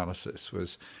means-ends analysis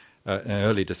was an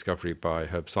early discovery by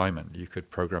Herb Simon. You could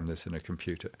program this in a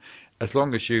computer, as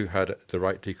long as you had the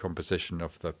right decomposition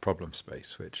of the problem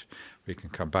space, which we can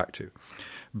come back to.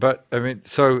 But, I mean,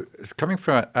 so coming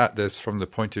at this from the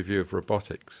point of view of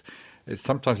robotics, it's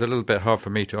sometimes a little bit hard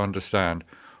for me to understand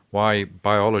why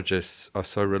biologists are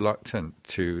so reluctant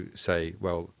to say,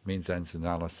 well, means-ends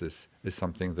analysis is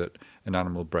something that an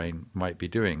animal brain might be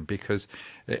doing, because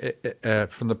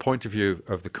from the point of view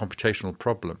of the computational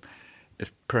problem,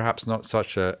 it's perhaps not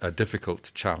such a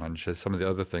difficult challenge as some of the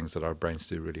other things that our brains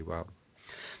do really well.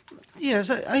 Yes,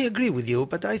 I agree with you,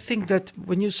 but I think that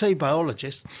when you say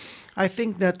biologists, I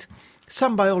think that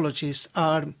some biologists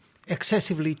are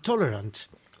excessively tolerant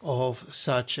of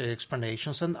such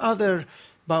explanations, and other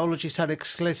biologists are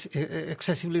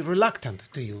excessively reluctant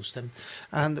to use them.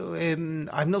 And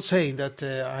I'm not saying that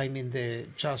I'm in the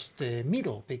just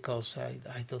middle, because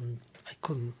I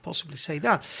couldn't possibly say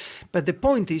that. But the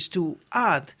point is to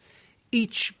add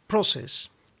each process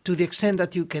to the extent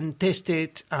that you can test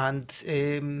it and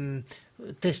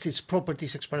test its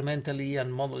properties experimentally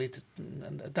and model it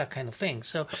and that kind of thing.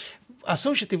 So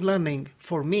associative learning,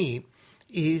 for me,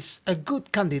 is a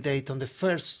good candidate on the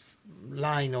first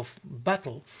line of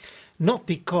battle, not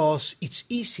because it's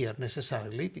easier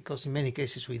necessarily, because in many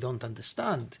cases we don't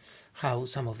understand how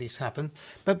some of these happen,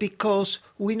 but because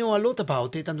we know a lot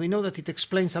about it, and we know that it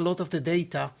explains a lot of the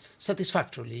data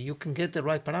satisfactorily. You can get the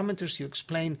right parameters, you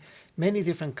explain many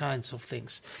different kinds of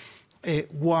things,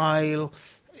 while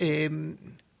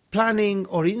planning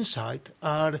or insight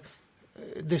are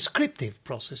descriptive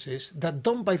processes that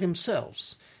don't by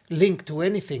themselves link to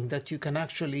anything that you can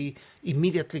actually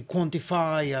immediately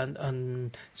quantify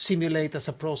and simulate as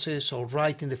a process or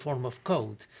write in the form of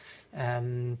code.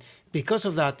 Because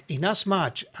of that, in as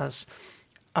much as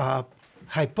a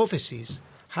hypothesis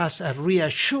has a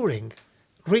reassuring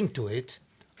ring to it,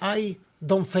 I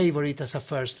don't favor it as a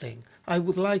first thing.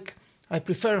 I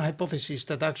prefer hypotheses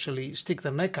that actually stick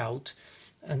their neck out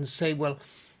and say, well,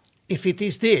 if it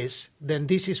is this, then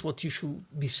this is what you should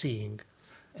be seeing.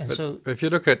 And but so, if you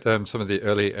look at some of the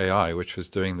early AI, which was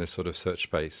doing this sort of search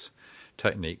space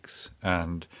techniques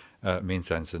and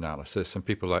means-ends analysis, and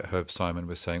people like Herb Simon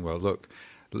were saying, well, look,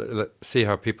 let's see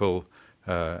how people,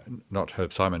 not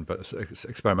Herb Simon, but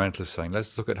experimentalists saying,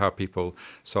 let's look at how people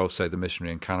solve, say, the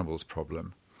missionary and cannibals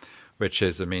problem, which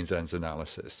is a means-ends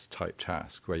analysis type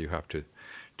task where you have to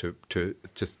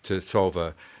solve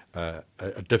a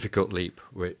difficult leap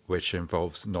which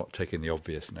involves not taking the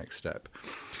obvious next step.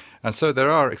 And so there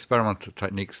are experimental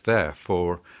techniques there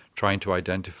for trying to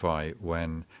identify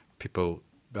when people,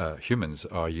 humans,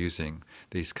 are using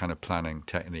these kind of planning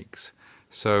techniques.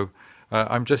 So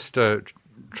I'm just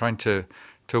trying to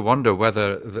wonder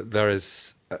whether there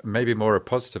is maybe more a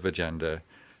positive agenda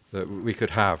that we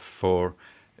could have for,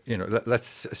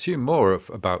 let's assume more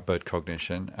about bird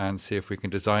cognition and see if we can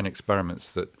design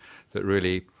experiments that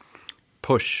really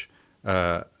push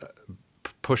the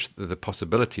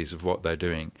possibilities of what they're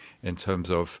doing in terms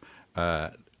of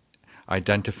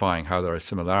identifying how there are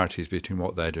similarities between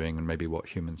what they're doing and maybe what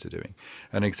humans are doing.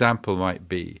 An example might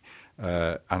be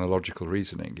analogical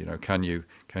reasoning. Can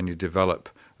you develop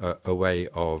a way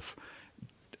of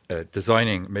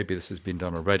designing? Maybe this has been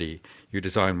done already. You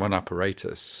design one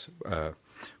apparatus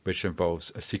which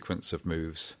involves a sequence of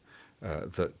moves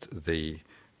that the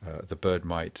bird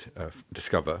might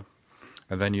discover,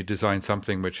 and then you design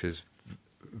something which is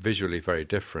visually very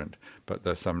different, but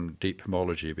there's some deep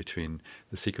homology between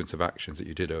the sequence of actions that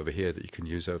you did over here that you can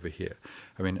use over here.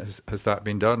 I mean, has that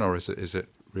been done, or is it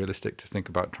realistic to think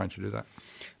about trying to do that?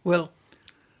 Well,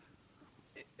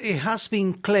 it has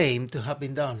been claimed to have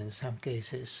been done in some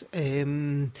cases.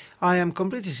 I am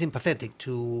completely sympathetic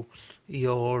to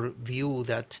your view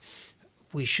that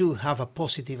we should have a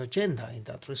positive agenda in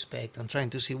that respect and trying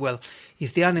to see, well,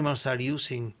 if the animals are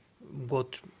using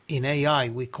what in AI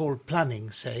we call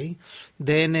planning, say,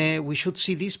 then we should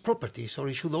see these properties, or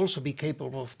it should also be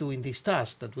capable of doing these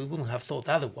tasks that we wouldn't have thought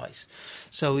otherwise.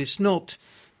 So it's not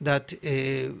that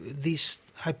these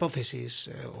hypotheses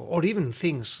or even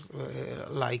things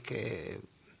like,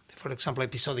 for example,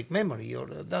 episodic memory or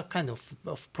that kind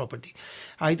of property,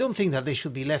 I don't think that they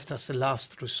should be left as a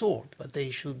last resort, but they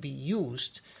should be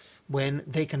used when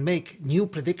they can make new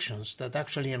predictions that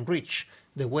actually enrich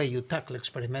the way you tackle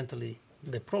experimentally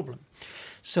the problem.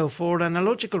 So for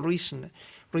analogical reasoning,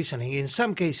 in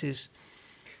some cases,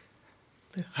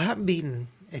 there have been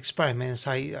experiments,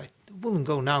 I wouldn't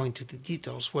go now into the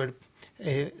details, where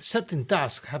certain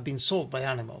tasks have been solved by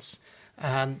animals,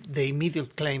 and the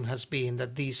immediate claim has been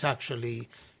that this actually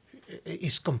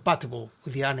is compatible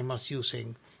with the animals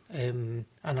using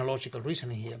analogical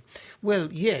reasoning here. Well,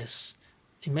 yes,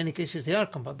 in many cases they are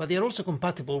compatible, but they are also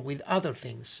compatible with other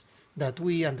things that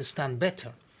we understand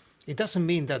better. It doesn't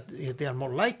mean that they are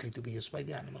more likely to be used by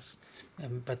the animals,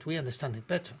 but we understand it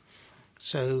better.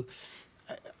 So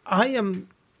I am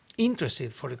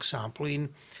interested, for example, in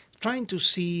trying to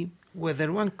see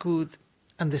whether one could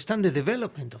understand the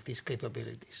development of these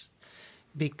capabilities.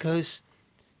 Because,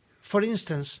 for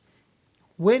instance,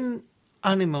 when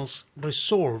animals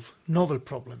resolve novel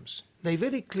problems, they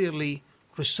very clearly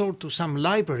resort to some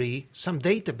library, some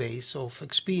database of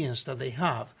experience that they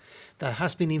have that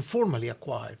has been informally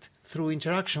acquired through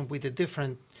interaction with the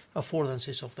different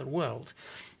affordances of the world.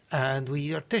 And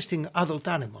we are testing adult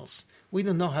animals. We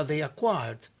don't know how they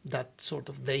acquired that sort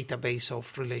of database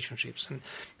of relationships.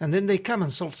 And then they come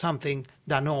and solve something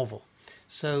de novo.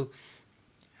 So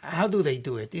how do they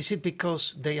do it? Is it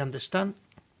because they understand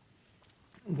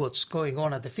what's going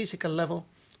on at the physical level?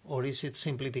 Or is it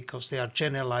simply because they are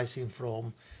generalizing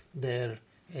from their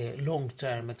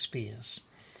long-term experience?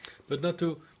 But not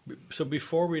to... So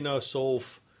before we now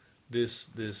solve this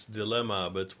dilemma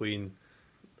between,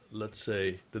 let's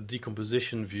say, the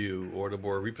decomposition view or the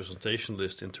more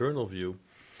representationalist internal view,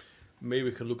 maybe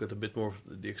we can look at a bit more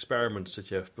of the experiments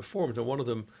that you have performed. And one of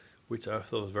them, which I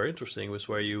thought was very interesting, was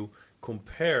where you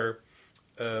compare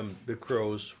the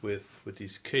crows with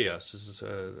these keas. This is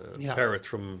a parrot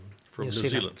from New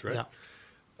Zealand, right?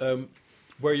 Yeah.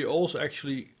 Where you also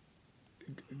actually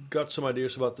got some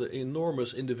ideas about the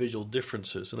enormous individual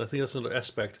differences. And I think that's another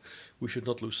aspect we should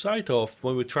not lose sight of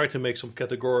when we try to make some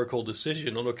categorical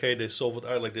decision on, okay, they solve it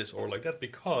either like this or like that,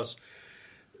 because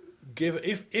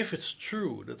if it's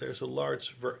true that there's a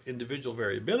large individual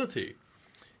variability,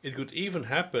 it could even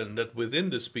happen that within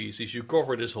the species you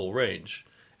cover this whole range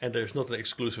and there's not an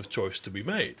exclusive choice to be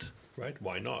made. Right?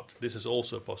 Why not? This is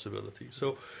also a possibility.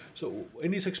 So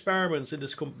in these experiments, in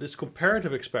this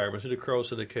comparative experiment with the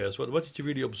crows and the keas, what did you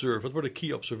really observe? What were the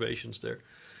key observations there?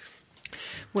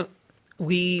 Well,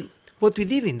 what we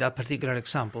did in that particular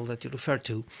example that you referred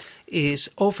to is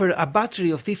offer a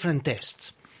battery of different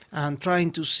tests and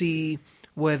trying to see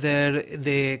whether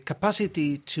the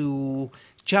capacity to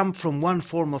jump from one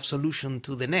form of solution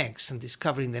to the next and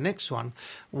discovering the next one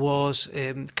was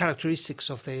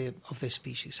characteristics of the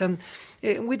species. And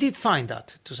we did find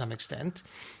that to some extent.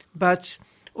 But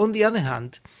on the other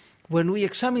hand, when we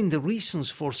examined the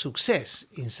reasons for success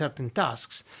in certain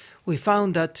tasks, we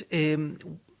found that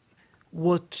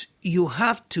what you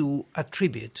have to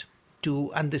attribute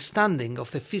to understanding of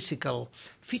the physical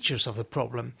features of the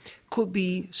problem could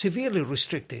be severely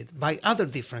restricted by other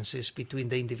differences between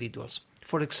the individuals.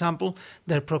 For example,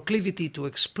 their proclivity to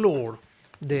explore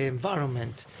the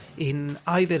environment in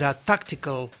either a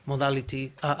tactical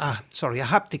modality, a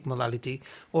haptic modality,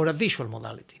 or a visual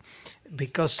modality.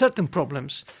 Because certain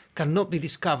problems cannot be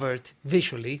discovered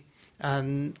visually,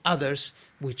 and others,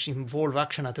 which involve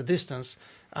action at a distance,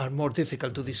 are more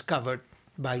difficult to discover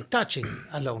by touching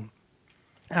alone.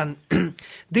 And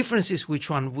differences which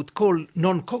one would call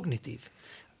non-cognitive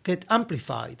get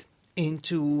amplified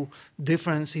into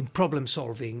difference in problem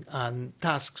solving and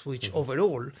tasks which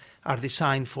overall are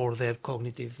designed for their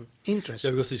cognitive interest.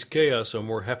 Yeah, because these chaos are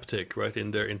more haptic, right,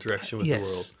 in their interaction with the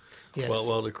world. Yes.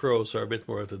 While the crows are a bit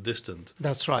more at a distance.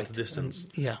 That's right. At a distance.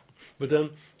 Yeah. But then,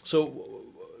 so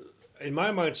in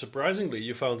my mind, surprisingly,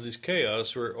 you found these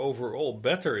chaos were overall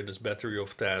better in this battery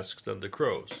of tasks than the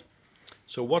crows.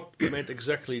 So what made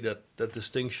exactly that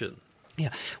distinction?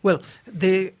 Yeah. Well,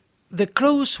 the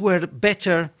crows were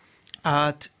better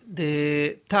at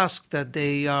the task that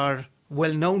they are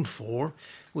well known for,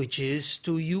 which is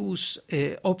to use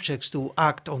objects to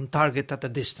act on target at a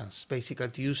distance, basically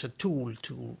to use a tool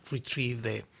to retrieve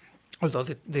although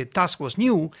the task was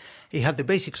new, it had the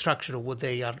basic structure of what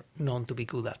they are known to be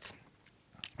good at.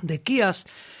 The Kias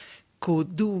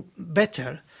could do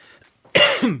better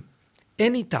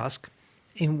any task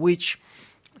in which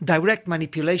direct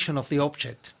manipulation of the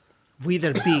object with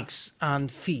their beaks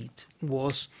and feet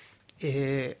was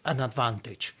an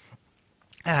advantage.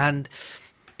 And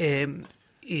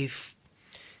if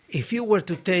you were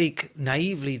to take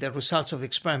naively the results of the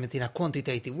experiment in a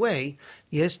quantitative way,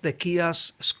 yes, the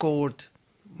Kias scored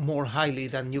more highly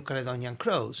than New Caledonian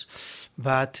crows,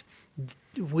 but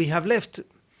we have left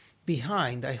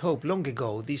behind, I hope, long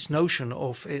ago, this notion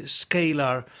of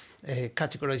scalar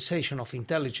categorization of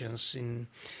intelligence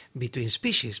between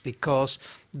species, because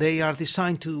they are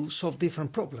designed to solve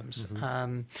different problems,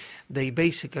 and they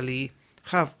basically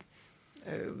have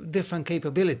different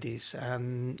capabilities,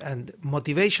 and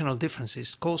motivational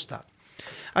differences cause that.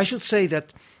 I should say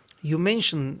that you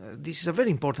mentioned this is a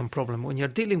very important problem when you're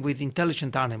dealing with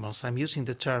intelligent animals. I'm using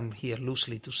the term here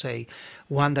loosely to say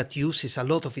one that uses a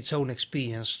lot of its own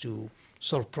experience to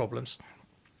solve problems.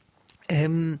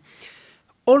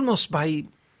 Almost by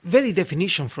very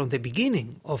definition from the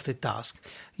beginning of the task,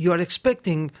 you are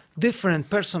expecting different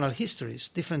personal histories,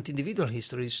 different individual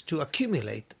histories to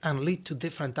accumulate and lead to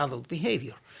different adult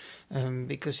behavior,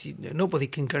 because nobody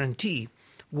can guarantee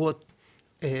what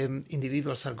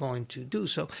individuals are going to do.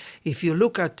 So if you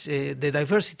look at the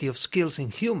diversity of skills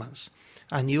in humans,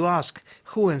 and you ask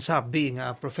who ends up being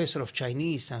a professor of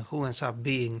Chinese and who ends up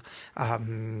being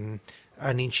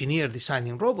an engineer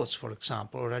designing robots, for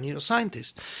example, or a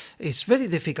neuroscientist, it's very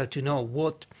difficult to know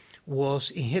what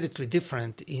was inherently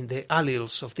different in the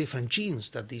alleles of different genes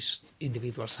that these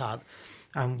individuals had,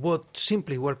 and what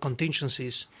simply were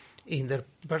contingencies in their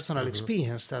personal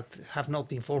experience that have not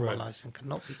been formalized and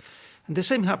cannot be. And the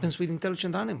same happens with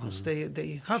intelligent animals.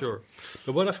 They have... Sure.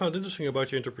 But what I found interesting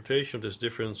about your interpretation of this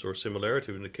difference or similarity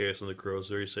between the chaos and the crows,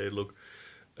 there you say, look,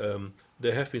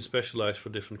 they have been specialized for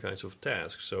different kinds of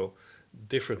tasks, so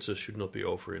differences should not be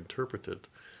overinterpreted.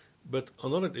 But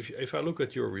if I look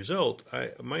at your result,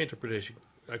 my interpretation,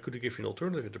 I could give you an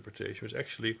alternative interpretation, which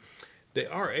actually they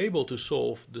are able to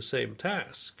solve the same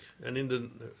task. And in the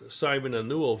Simon and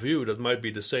Newell view, that might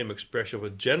be the same expression of a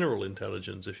general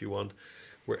intelligence, if you want,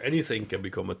 where anything can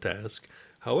become a task.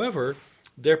 However,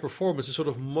 their performance is sort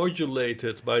of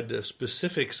modulated by the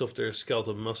specifics of their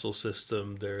skeletal muscle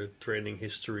system, their training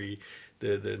history,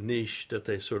 the niche that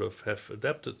they sort of have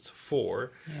adapted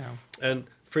for. Yeah. And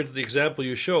for the example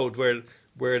you showed,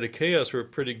 where the chaos were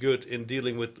pretty good in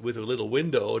dealing with a little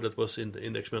window that was in the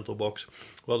index mental box,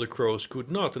 while the crows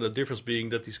could not. And the difference being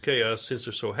that these chaos, since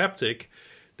they're so haptic,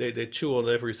 they chew on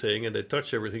everything and they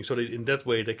touch everything. So in that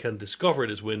way they can discover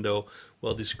this window,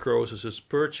 while these crows is just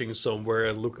perching somewhere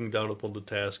and looking down upon the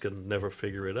task and never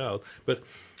figure it out. But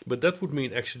that would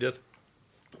mean actually that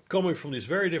coming from these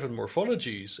very different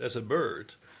morphologies as a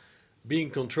bird, being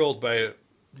controlled by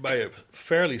a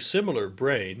fairly similar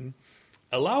brain,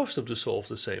 allows them to solve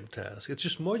the same task. It's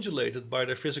just modulated by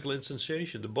their physical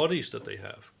instantiation, the bodies that they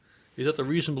have. Is that a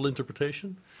reasonable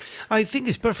interpretation? I think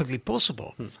it's perfectly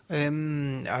possible.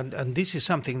 And this is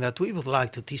something that we would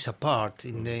like to tease apart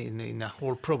in a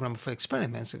whole program of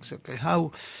experiments, exactly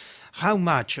how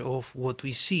much of what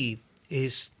we see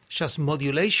is just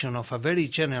modulation of a very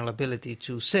general ability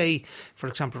to say, for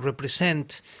example,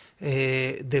 represent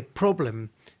the problem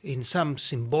in some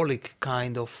symbolic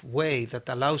kind of way that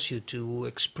allows you to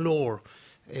explore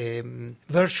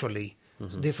virtually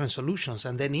different solutions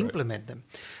and then implement them.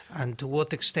 And to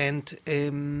what extent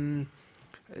they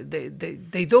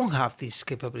don't have this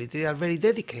capability. They are very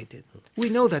dedicated. We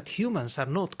know that humans are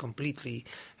not completely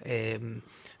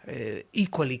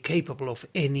equally capable of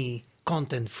any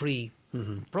content-free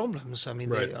problems. I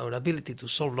mean, our ability to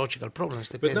solve logical problems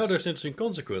depends. But now there's an interesting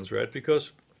consequence, right?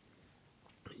 Because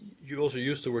you also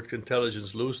use the word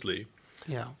intelligence loosely.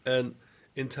 Yeah. And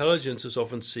intelligence is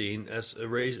often seen as a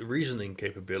reasoning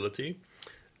capability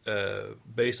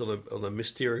based on a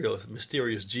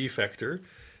mysterious G factor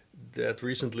that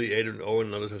recently Adrian Owen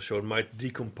and others have shown might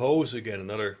decompose again in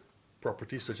other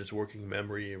properties such as working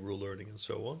memory, rule learning, and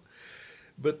so on.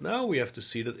 But now we have to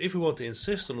see that if we want to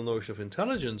insist on the notion of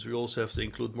intelligence, we also have to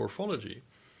include morphology.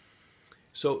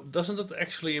 So doesn't that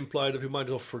actually imply that we might as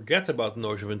well forget about the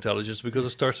notion of intelligence because it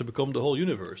starts to become the whole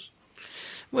universe?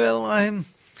 Well,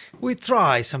 we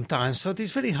try sometimes, so it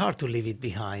is very hard to leave it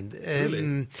behind.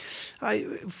 Really?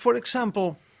 For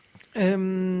example,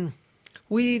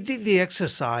 we did the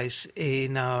exercise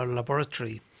in our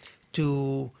laboratory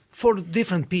for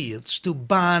different periods to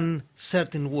ban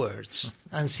certain words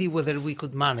and see whether we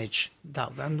could manage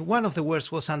that. And one of the words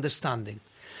was understanding.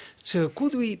 So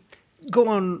could we go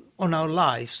on our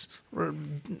lives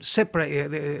replacing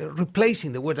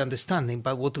the word understanding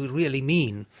by what we really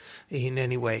mean in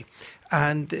any way?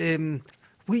 And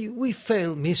we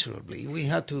failed miserably. We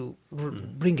had to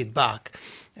bring it back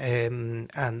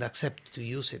and accept to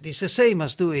use it. It's the same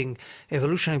as doing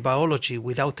evolutionary biology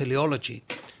without teleology.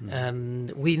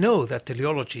 We know that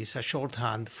teleology is a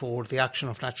shorthand for the action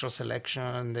of natural selection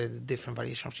and the different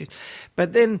variations of genes.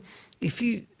 But then if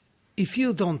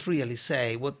you don't really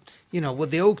say what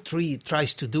the oak tree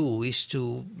tries to do is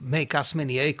to make as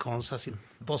many acorns as it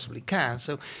possibly can.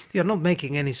 So you're not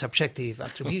making any subjective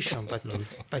attribution,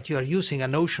 but you are using a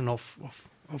notion of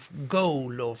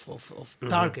goal, of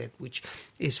target, which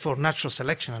is for natural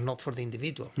selection and not for the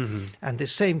individual. And the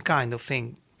same kind of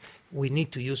thing we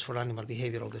need to use for animal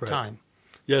behavior all the time.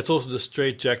 Yeah, it's also the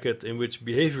straitjacket in which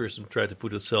behaviorism tried to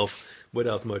put itself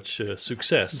without much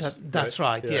success. That's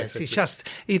right, Yeah, yes. exactly. It's just,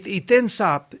 it ends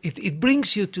up, it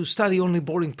brings you to study only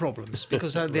boring problems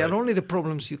because they are only the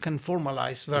problems you can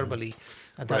formalize verbally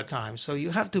at that time. So you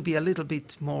have to be a little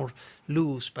bit more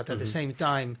loose, but at the same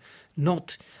time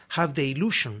not have the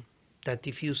illusion that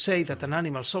if you say that an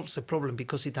animal solves a problem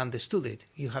because it understood it,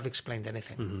 you have explained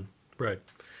anything. Right.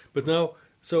 But now,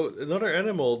 so another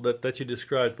animal that you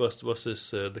described was this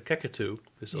the kakadu,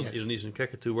 this Yes. Indonesian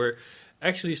kakadu, where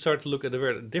actually you start to look at a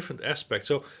very different aspect.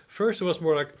 So first it was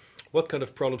more like what kind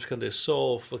of problems can they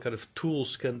solve, what kind of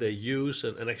tools can they use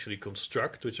and actually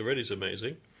construct, which already is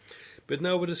amazing. But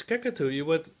now with this kakadu, you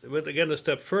went again a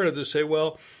step further to say,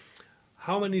 well,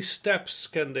 how many steps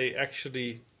can they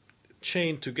actually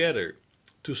chain together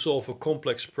to solve a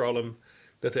complex problem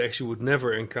that they actually would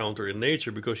never encounter in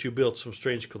nature, because you built some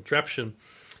strange contraption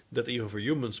that even for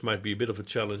humans might be a bit of a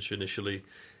challenge initially,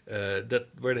 where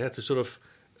they had to sort of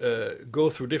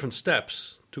go through different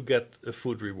steps to get a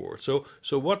food reward. So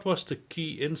what was the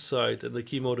key insight and the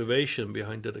key motivation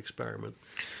behind that experiment?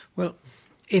 Well,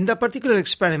 in that particular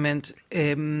experiment,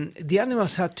 the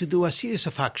animals had to do a series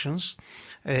of actions,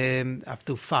 up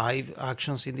to 5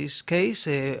 actions in this case.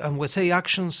 And when I say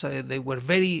actions, they were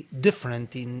very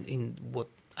different in what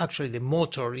actually the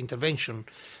motor intervention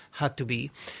had to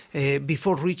be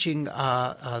before reaching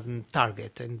a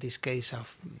target. In this case,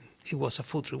 it was a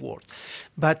food reward.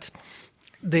 But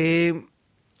the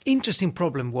interesting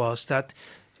problem was that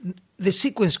the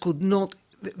sequence could not,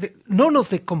 none of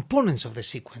the components of the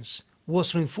sequence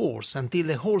was reinforced until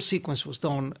the whole sequence was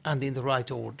done and in the right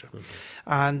order.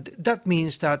 And that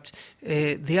means that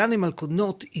the animal could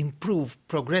not improve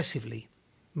progressively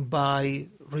by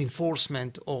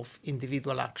reinforcement of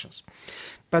individual actions.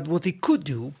 But what it could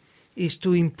do is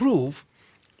to improve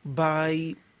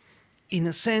by, in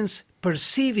a sense,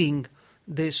 perceiving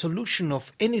the solution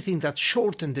of anything that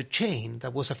shortened the chain,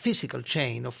 that was a physical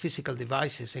chain of physical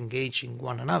devices engaging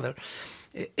one another,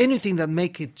 anything that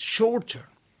make it shorter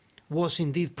was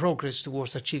indeed progress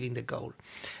towards achieving the goal.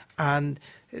 And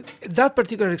that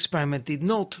particular experiment did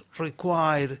not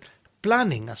require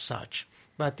planning as such,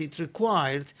 but it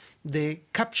required the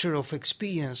capture of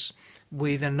experience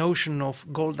with a notion of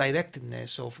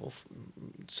goal-directedness, of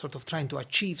sort of trying to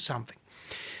achieve something.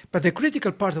 But the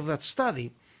critical part of that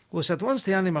study was that once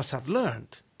the animals have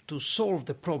learned to solve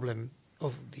the problem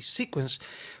of this sequence,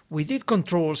 we did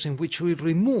controls in which we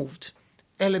removed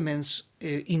elements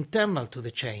internal to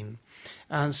the chain.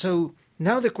 And so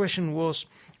now the question was,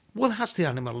 what has the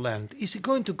animal learned? Is it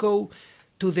going to go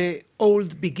to the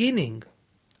old beginning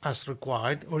as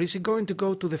required, or is it going to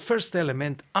go to the first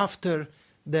element after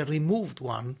the removed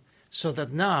one, so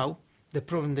that now the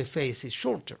problem they face is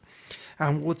shorter?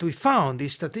 And what we found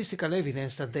is statistical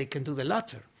evidence that they can do the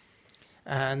latter.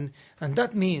 And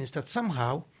that means that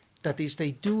somehow, that is,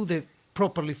 they do the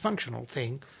properly functional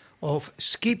thing of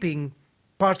skipping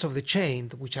parts of the chain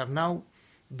which are now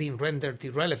being rendered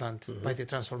irrelevant by the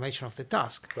transformation of the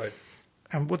task. Right.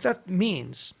 And what that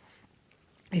means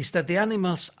is that the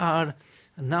animals are,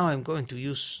 and now I'm going to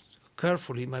use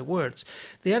carefully my words,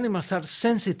 the animals are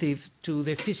sensitive to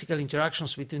the physical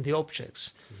interactions between the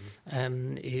objects.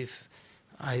 If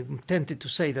I'm tempted to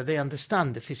say that they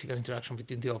understand the physical interaction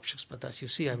between the objects, but as you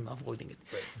see, I'm avoiding it.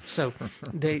 Right. So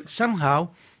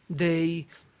they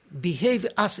behave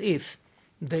as if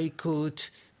they could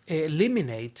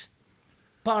eliminate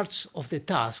parts of the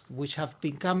task which have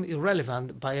become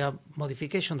irrelevant by a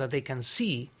modification that they can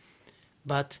see,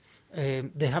 but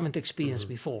they haven't experienced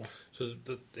before. So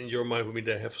that in your mind would mean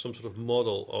they have some sort of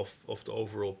model of the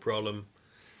overall problem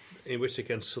in which they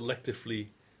can selectively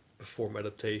perform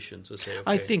adaptations and say, okay.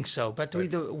 I think so, but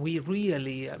we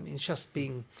really, I mean, just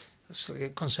being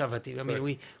conservative. I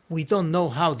mean, we don't know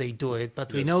how they do it,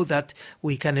 but we know that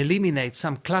we can eliminate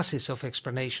some classes of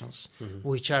explanations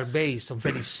which are based on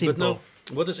very simple.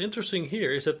 But no, what is interesting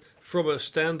here is that from a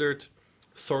standard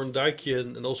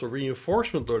Thorndikean and also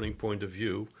reinforcement learning point of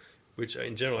view, which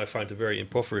in general I find a very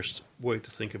impoverished way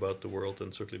to think about the world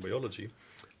and certainly biology,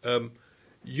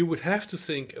 you would have to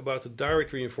think about the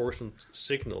direct reinforcement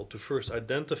signal to first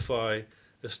identify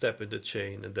a step in the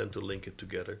chain and then to link it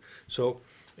together. So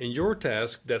in your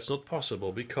task, that's not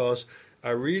possible because I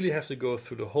really have to go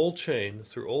through the whole chain,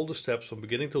 through all the steps from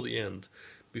beginning till the end,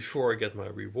 before I get my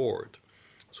reward.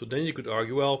 So then you could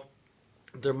argue, well,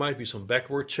 there might be some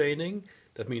backward chaining.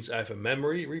 That means I have a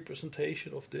memory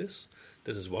representation of this.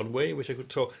 This is one way in which I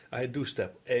could. So I do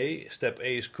step A. Step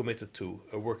A is committed to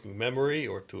a working memory,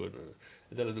 or to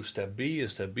and then I do step B,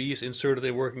 and step B is inserted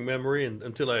in working memory, and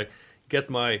until I get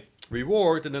my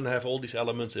reward, and then I have all these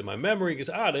elements in my memory.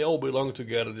 Because they all belong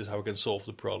together. This is how I can solve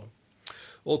the problem.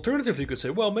 Alternatively, you could say,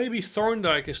 well, maybe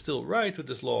Thorndike is still right with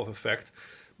this law of effect,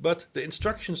 but the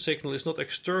instruction signal is not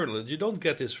external. You don't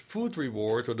get this food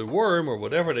reward or the worm or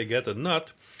whatever they get, a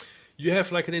nut. You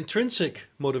have like an intrinsic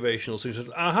motivational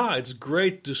signal. It's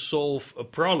great to solve a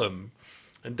problem.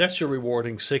 And that's your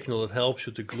rewarding signal that helps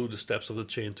you to glue the steps of the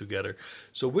chain together.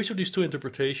 So which of these two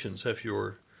interpretations have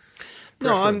your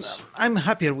preference? No, I'm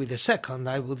happier with the second.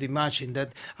 I would imagine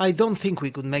that I don't think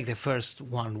we could make the first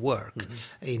one work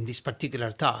in this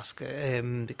particular task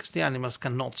because the animals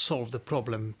cannot solve the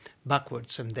problem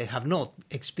backwards and they have not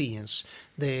experienced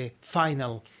the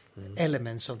final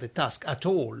elements of the task at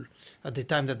all at the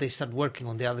time that they start working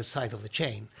on the other side of the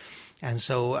chain. And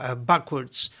so a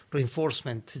backwards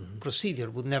reinforcement procedure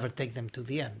would never take them to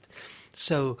the end.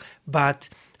 So, but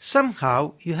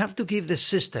somehow you have to give the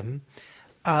system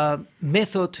a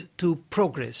method to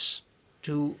progress,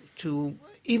 to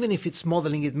even if it's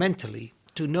modeling it mentally,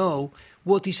 to know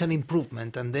what is an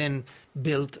improvement and then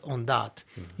build on that.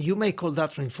 You may call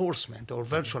that reinforcement or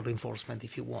virtual reinforcement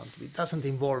if you want. It doesn't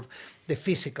involve the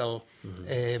physical.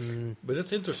 But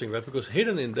that's interesting, right? Because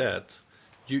hidden in that,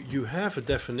 you have a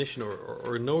definition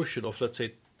or a notion of, let's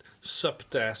say,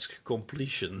 subtask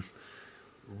completion,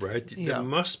 right? Yeah. There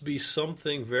must be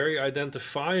something very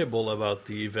identifiable about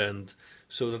the event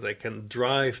so that I can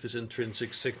drive this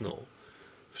intrinsic signal.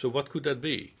 So what could that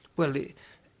be? Well,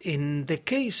 in the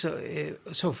case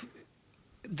of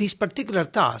this particular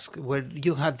task where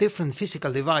you have different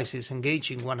physical devices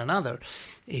engaging one another,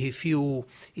 if you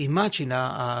imagine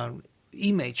a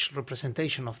image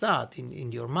representation of that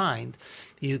in your mind,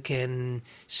 you can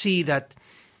see that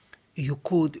you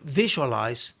could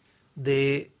visualize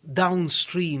the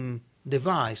downstream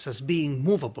device as being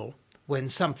movable when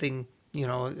something,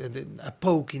 a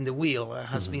poke in the wheel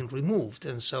has been removed.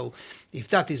 And so if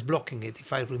that is blocking it,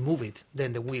 if I remove it,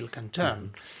 then the wheel can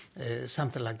turn,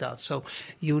 something like that. So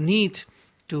you need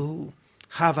to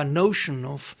have a notion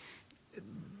of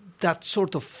that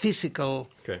sort of physical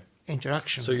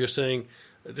interaction. So you're saying,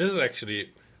 this is actually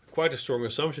quite a strong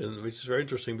assumption, which is very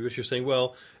interesting, because you're saying,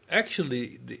 well,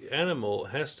 actually the animal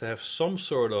has to have some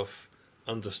sort of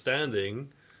understanding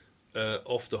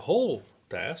of the whole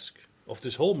task, of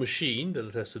this whole machine that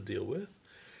it has to deal with,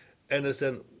 and it's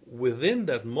then within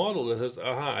that model that says,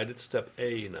 I did step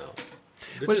A now.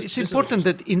 It's important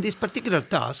that in this particular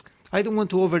task, I don't want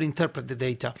to overinterpret the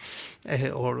data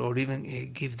or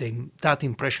even give them that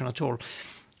impression at all.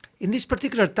 In this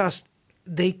particular task,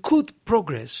 they could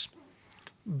progress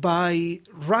by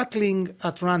rattling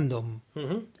at random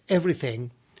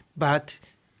everything, but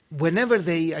whenever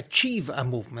they achieve a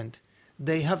movement,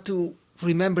 they have to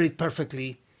remember it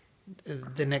perfectly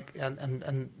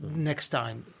next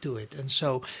time do it.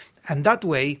 And that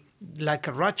way, like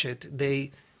a ratchet,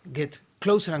 they get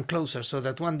closer and closer so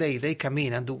that one day they come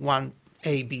in and do one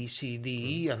A, B, C, D,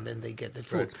 E, and then they get the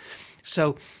food. Right.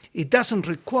 So it doesn't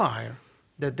require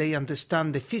that they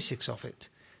understand the physics of it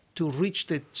to reach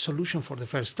the solution for the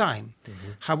first time.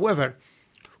 However,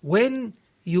 when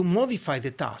you modify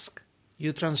the task,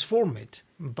 you transform it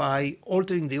by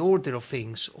altering the order of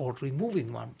things or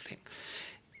removing one thing.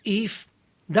 If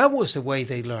that was the way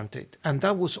they learned it, and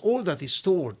that was all that is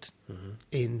stored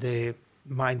in the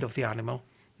mind of the animal,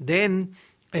 then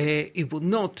it would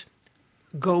not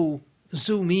go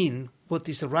zoom in what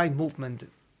is the right movement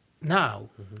now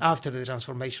after the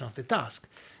transformation of the task.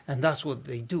 And that's what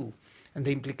they do. And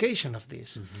the implication of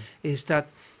this is that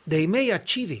they may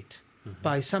achieve it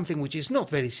by something which is not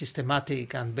very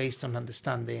systematic and based on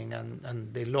understanding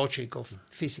and the logic of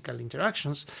physical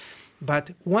interactions.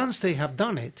 But once they have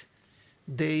done it,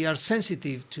 they are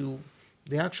sensitive to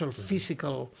the actual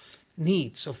physical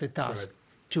needs of the task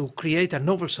to create a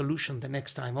novel solution the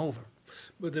next time over.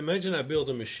 But imagine I build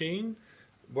a machine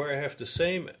where I have the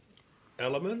same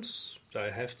elements.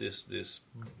 I have this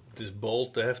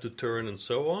bolt I have to turn and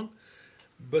so on.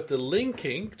 But the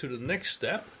linking to the next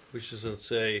step, which is, let's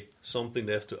say, something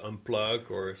they have to unplug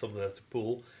or something they have to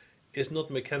pull, is not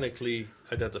mechanically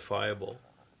identifiable.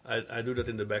 I do that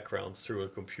in the background through a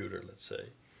computer, let's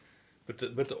say. But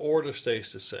the order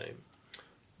stays the same.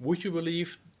 Would you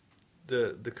believe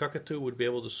the cockatoo would be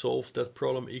able to solve that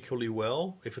problem equally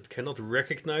well if it cannot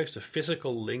recognize the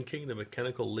physical linking, the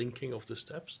mechanical linking of the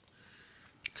steps?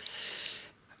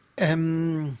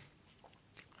 The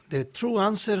true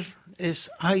answer is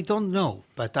I don't know,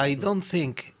 but I don't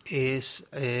think is.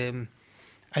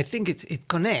 I think it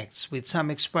connects with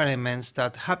some experiments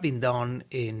that have been done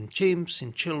in chimps,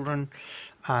 in children,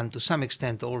 and to some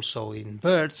extent also in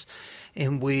birds,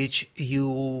 in which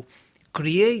you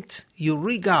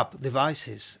rig up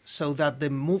devices so that the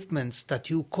movements that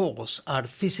you cause are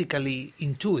physically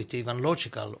intuitive and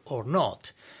logical or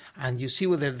not. And you see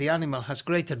whether the animal has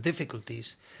greater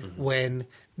difficulties when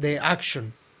the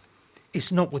action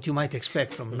is not what you might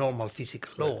expect from normal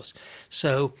physical laws.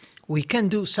 So we can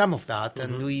do some of that,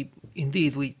 and we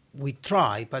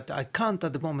try, but I can't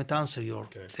at the moment answer your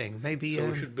thing. Maybe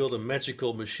so we should build a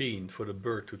magical machine for the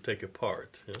bird to take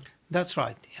apart. Yeah? That's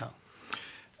right, yeah.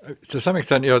 To some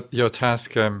extent, your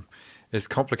task is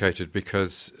complicated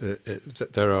because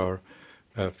there are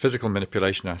physical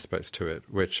manipulation aspects to it,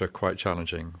 which are quite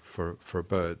challenging for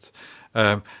birds.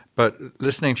 But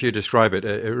listening to you describe it,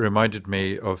 it reminded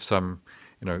me of some,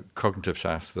 cognitive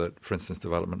tasks that, for instance,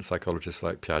 development psychologists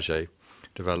like Piaget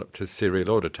developed his serial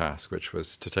order task, which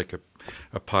was to take a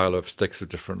pile of sticks of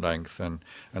different length and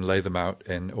lay them out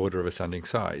in order of ascending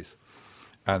size.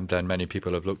 And then many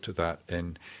people have looked at that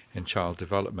in child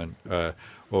development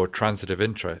or transitive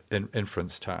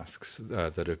inference tasks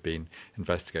that have been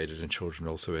investigated in children,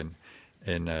 also in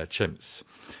chimps.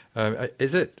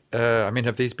 Is it?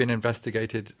 Have these been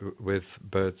investigated with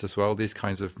birds as well? These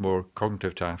kinds of more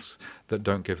cognitive tasks that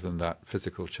don't give them that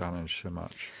physical challenge so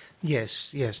much.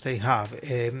 Yes, they have.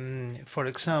 For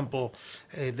example,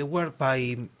 the work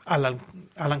by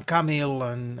Alan Camille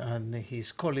and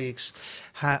his colleagues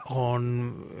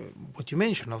on what you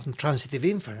mentioned, on transitive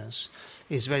inference,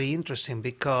 is very interesting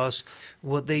because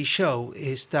what they show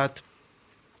is that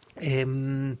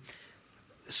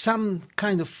some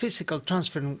kind of physical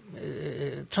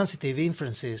transitive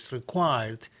inference is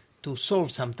required to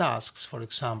solve some tasks. For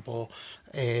example,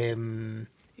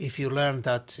 if you learn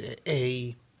that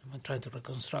I'm trying to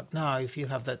reconstruct now, if you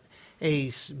have that A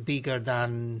is bigger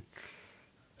than,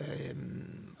 I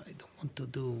don't want to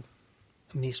do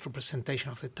a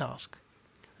misrepresentation of the task.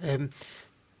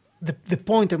 The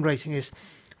point I'm raising is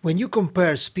when you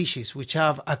compare species which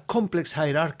have a complex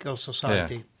hierarchical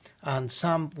society and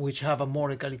some which have a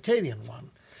more egalitarian one,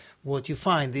 what you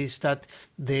find is that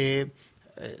they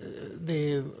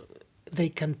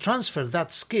can transfer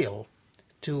that skill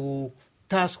to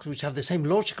tasks which have the same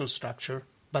logical structure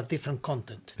but different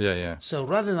content. So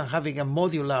rather than having a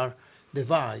modular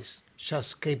device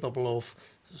just capable of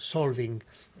solving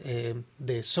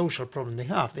the social problem they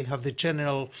have the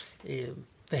general,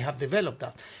 they have developed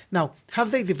that. Now,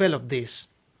 have they developed this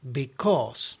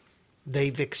because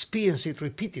they've experienced it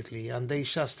repeatedly and they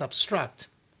just abstract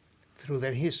through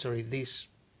their history this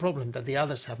problem that the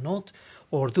others have not?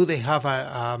 Or do they have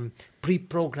a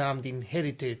pre-programmed,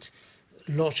 inherited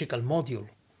logical module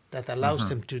that allows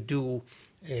them to do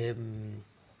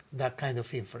that kind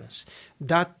of inference?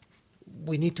 That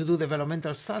we need to do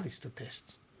developmental studies to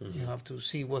test. You have to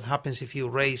see what happens if you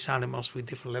raise animals with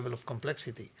different level of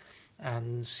complexity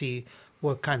and see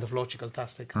what kind of logical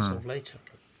task they can solve later.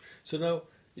 So now,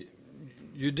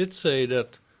 you did say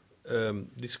that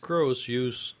these crows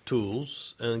use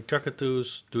tools and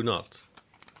cockatoos do not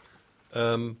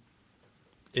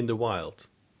in the wild.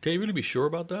 Can you really be sure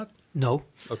about that? No.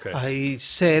 Okay. I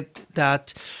said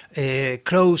that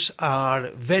crows are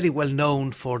very well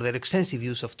known for their extensive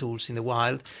use of tools in the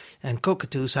wild, and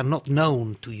cockatoos are not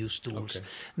known to use tools. Okay.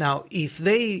 Now, if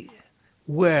they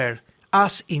were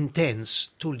as intense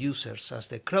tool users as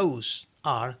the crows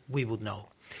are, we would know.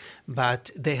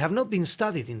 But they have not been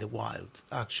studied in the wild,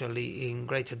 actually, in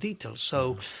greater detail.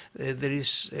 So there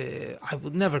is, I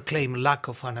would never claim lack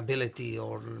of an ability,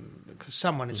 or because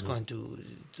someone is going to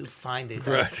find it.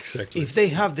 Right, exactly. If they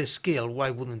have the skill,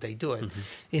 why wouldn't they do it?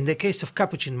 In the case of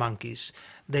capuchin monkeys,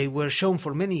 they were shown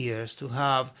for many years to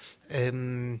have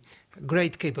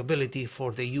great capability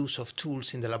for the use of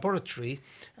tools in the laboratory,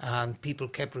 and people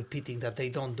kept repeating that they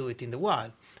don't do it in the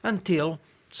wild, until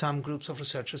some groups of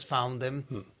researchers found them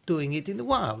doing it in the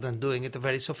wild, and doing it a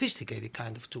very sophisticated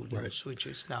kind of tool use, which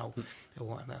is now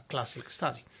a classic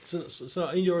study. So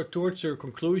towards your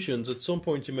conclusions, at some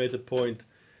point you made the point,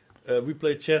 we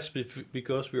play chess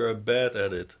because we are bad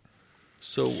at it.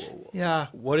 So Yeah.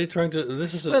 what are you trying to...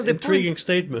 This is an Well, the intriguing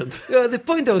statement. The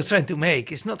point I was trying to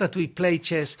make is not that we play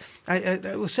chess.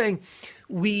 I was saying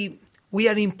we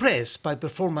are impressed by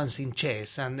performance in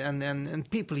chess, and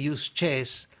people use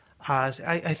chess as...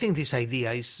 I think this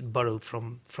idea is borrowed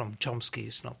from Chomsky.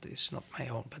 It's not my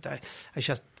own, but I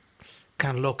just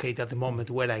can't locate at the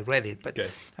moment where I read it, but Okay.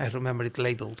 I remember it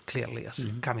labeled clearly as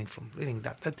coming from reading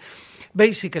that. That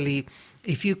basically,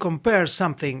 if you compare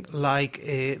something like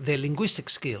the linguistic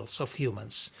skills of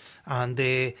humans and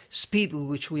the speed with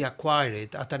which we acquire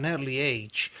it at an early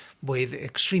age with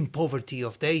extreme poverty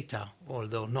of data,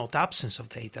 although not absence of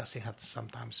data, as it has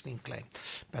sometimes been claimed,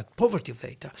 but poverty of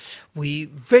data, we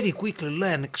very quickly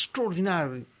learn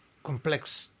extraordinarily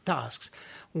complex tasks,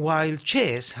 while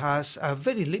chess has a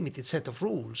very limited set of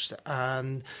rules,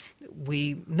 and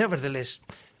we nevertheless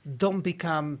don't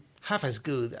become half as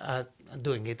good at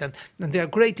doing it. And there are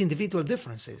great individual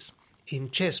differences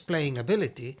in chess playing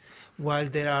ability, while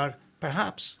there are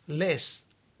perhaps less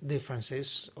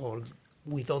differences, or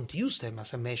we don't use them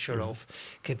as a measure of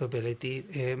capability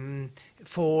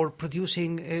for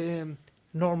producing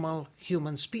normal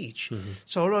human speech.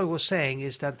 So all I was saying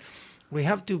is that we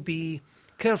have to be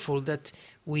careful that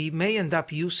we may end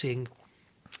up using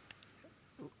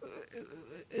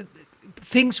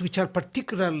things which are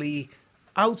particularly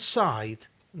outside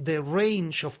the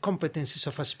range of competencies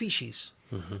of a species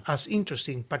as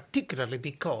interesting, particularly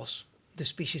because the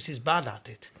species is bad at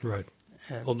it. Right.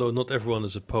 Although not everyone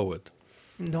is a poet.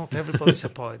 Not everybody is a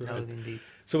poet, no, indeed.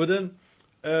 So, but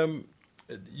then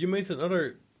you made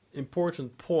another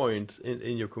important point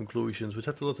in your conclusions, which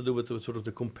had a lot to do with sort of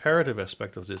the comparative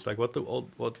aspect of this, like what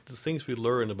the things we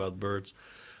learn about birds,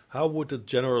 how would it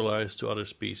generalize to other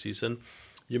species? And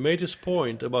you made this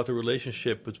point about the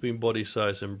relationship between body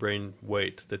size and brain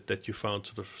weight that you found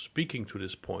sort of speaking to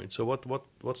this point. So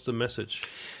what's the message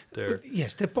there?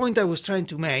 Yes, the point I was trying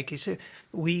to make is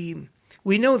we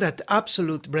know that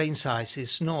absolute brain size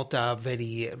is not a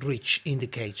very rich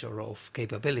indicator of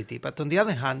capability, but on the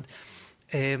other hand,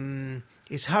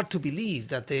 it's hard to believe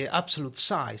that the absolute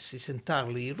size is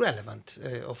entirely irrelevant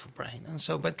of a brain. And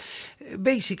so, but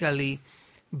basically,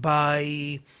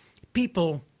 by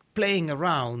people playing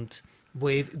around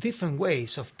with different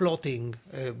ways of plotting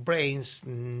brains,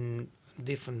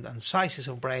 different and sizes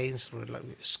of brains,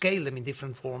 scale them in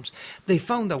different forms, they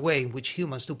found a way in which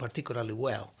humans do particularly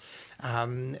well.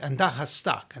 And that has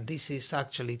stuck. And this is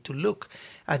actually to look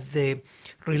at the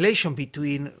relation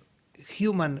between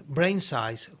human brain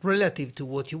size relative to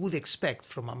what you would expect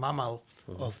from a mammal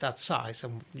of that size,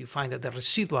 and you find that the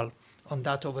residual on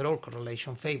that overall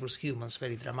correlation favors humans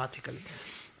very dramatically.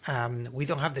 We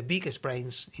don't have the biggest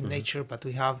brains in nature, but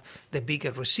we have the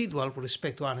bigger residual with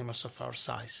respect to animals of our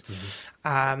size.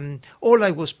 All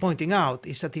I was pointing out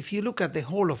is that if you look at the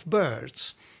whole of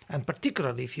birds, and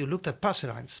particularly if you looked at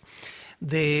passerines,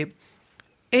 the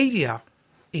area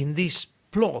in this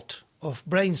plot of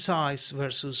brain size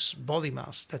versus body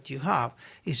mass that you have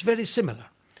is very similar.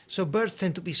 So birds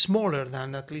tend to be smaller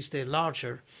than at least the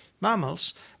larger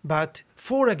mammals, but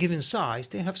for a given size,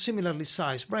 they have similarly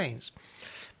sized brains.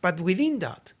 But within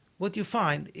that, what you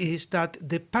find is that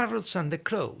the parrots and the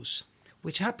crows,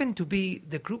 which happen to be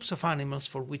the groups of animals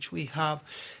for which we have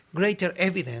greater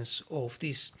evidence of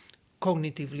these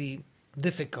cognitively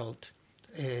difficult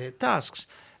tasks,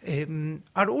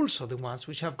 are also the ones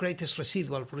which have greatest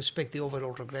residual with respect to the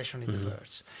overall regression in the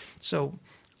birds. So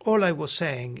all I was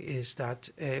saying is that,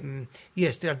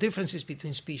 yes, there are differences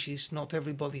between species. Not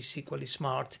everybody is equally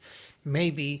smart.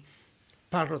 Maybe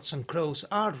parrots and crows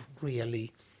are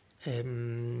really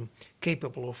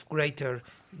capable of greater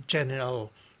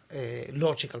general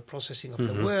logical processing of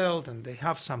the world, and they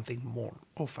have something more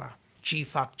of a G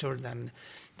factor than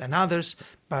others.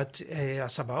 But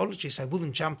as a biologist, I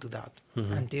wouldn't jump to that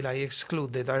until I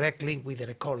exclude the direct link with their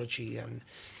ecology. And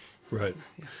right.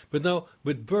 Yeah. But now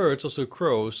with birds, also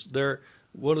crows, they're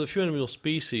one of the few animal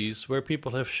species where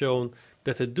people have shown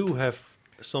that they do have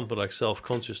something like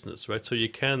self-consciousness, right? So you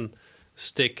can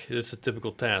stick, it's a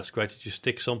typical task, right? You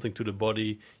stick something to the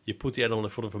body, you put the animal in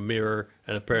front of a mirror,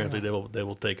 and apparently they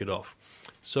will take it off.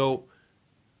 So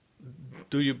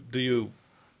do you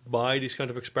buy these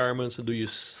kind of experiments, and do you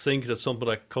think that something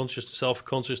like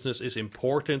self-consciousness is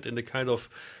important in the kind of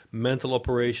mental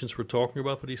operations we're talking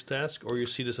about with these tasks, or you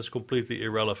see this as completely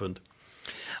irrelevant?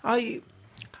 I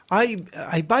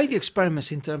buy the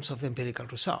experiments in terms of the empirical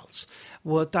results.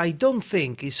 What I don't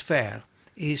think is fair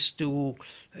is to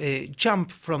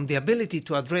jump from the ability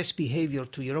to address behavior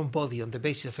to your own body on the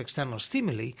basis of external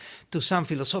stimuli to some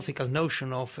philosophical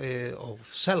notion of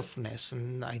selfness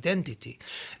and identity.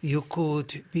 You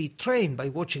could be trained by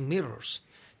watching mirrors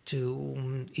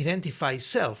to identify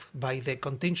self by the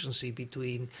contingency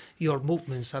between your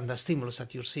movements and the stimulus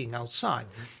that you're seeing outside.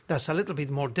 That's a little bit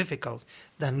more difficult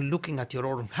than looking at your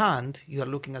own hand. You are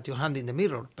looking at your hand in the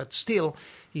mirror, but still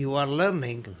you are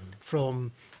learning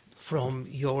from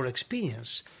your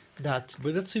experience. But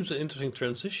that seems an interesting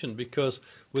transition, because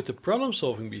with the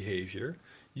problem-solving behavior,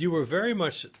 you were very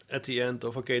much at the end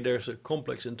of, okay, there's a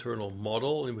complex internal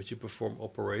model in which you perform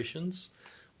operations.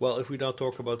 Well, if we now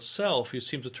talk about self, you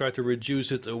seem to try to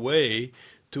reduce it away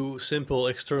to simple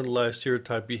externalized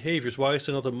stereotype behaviors. Why is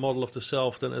there not a model of the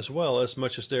self then as well, as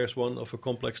much as there's one of a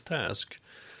complex task?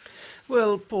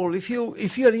 Well, Paul, if you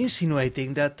are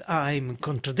insinuating that I'm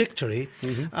contradictory,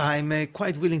 I'm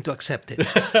quite willing to accept it.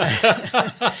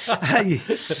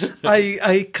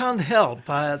 I can't help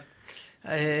but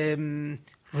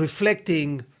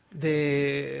reflecting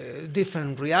the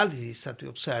different realities that we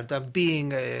observe, that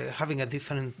having a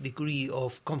different degree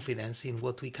of confidence in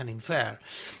what we can infer.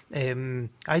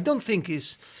 I don't think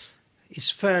it's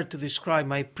fair to describe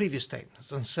my previous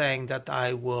statements and saying that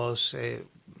I was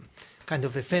kind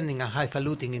of defending a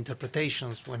highfalutin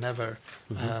interpretations whenever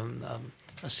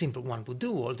a simple one would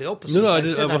do, or the opposite. No, I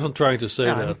wasn't trying to say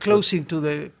that. I'm closer to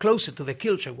the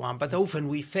culture one, but often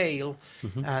we fail,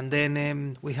 and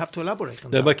then we have to elaborate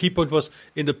on that. My key point was,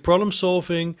 in the problem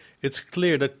solving, it's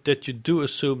clear that you do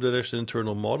assume that there's an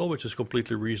internal model, which is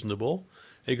completely reasonable.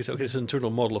 And you could say, okay, it's an internal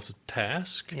model of the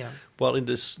task. Yeah. While in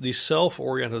these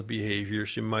self-oriented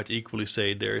behaviors, you might equally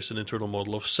say there is an internal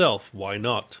model of self. Why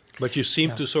not? But you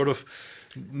seem to sort of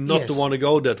not to want to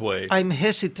go that way. I'm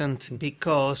hesitant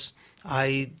because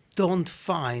I don't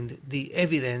find the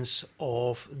evidence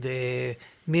of the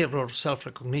mirror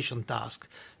self-recognition task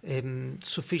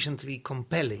sufficiently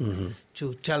compelling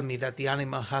to tell me that the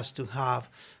animal has to have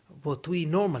what we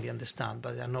normally understand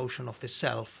by the notion of the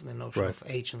self, the notion of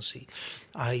agency.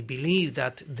 I believe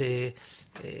that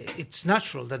it's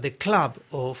natural that the club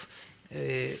of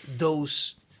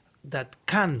those that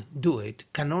can do it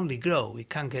can only grow. It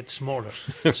can get smaller.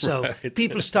 So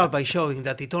people start by showing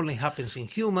that it only happens in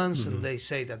humans, and they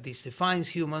say that this defines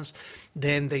humans.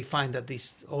 Then they find that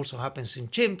this also happens in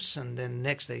chimps, and then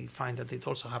next they find that it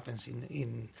also happens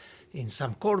in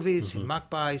some corvids, in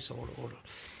magpies,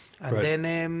 and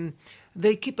then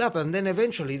they keep up, and then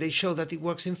eventually they show that it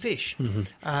works in fish.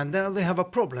 And now they have a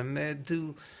problem.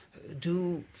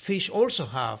 Do fish also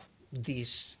have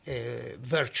this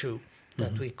virtue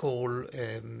that we call,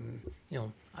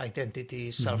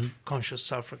 identity, self-conscious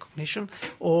self-recognition,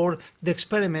 or the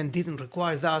experiment didn't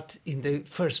require that in the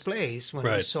first place when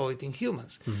we saw it in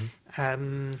humans?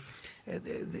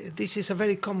 This is a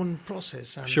very common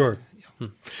process. And, sure.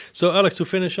 So, Alex, to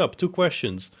finish up, 2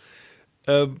 questions.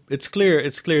 It's clear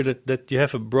that you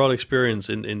have a broad experience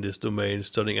in this domain,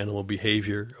 studying animal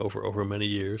behavior over many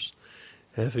years,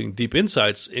 having deep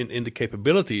insights in the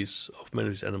capabilities of many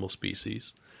of these animal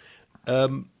species.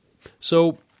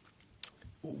 So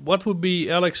what would be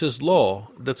Alex's law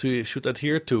that we should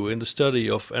adhere to in the study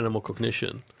of animal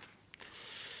cognition?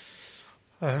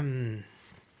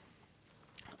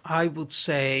 I would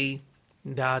say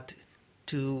that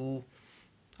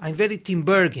I'm very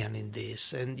Tinbergian in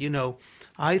this, and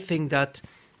I think that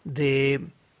the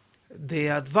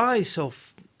advice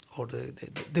of, or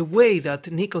the way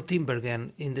that Nico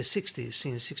Tinbergen in the 60s,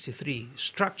 in 63,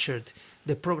 structured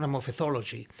the program of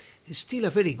ethology is still a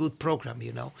very good program,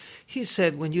 He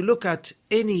said, when you look at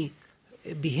any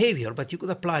behavior, but you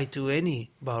could apply to any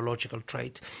biological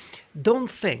trait, don't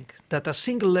think that a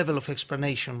single level of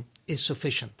explanation is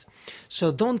sufficient.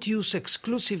 So don't use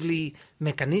exclusively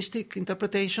mechanistic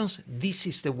interpretations. This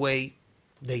is the way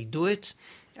they do it.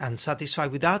 and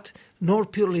satisfied with that, nor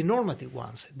purely normative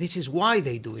ones. This is why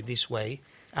they do it this way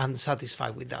and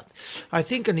satisfied with that. I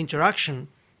think an interaction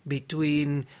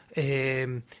between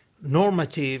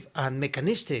normative and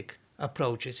mechanistic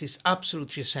approaches is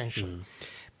absolutely essential.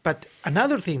 But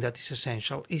another thing that is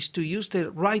essential is to use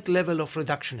the right level of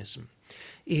reductionism.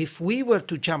 If we were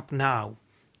to jump now,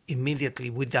 immediately,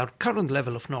 with our current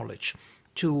level of knowledge,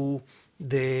 to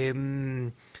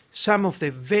the some of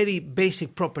the very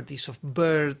basic properties of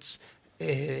birds'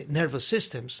 nervous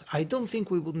systems, I don't think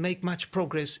we would make much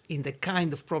progress in the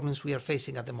kind of problems we are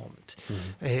facing at the moment.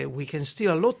 We can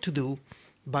still a lot to do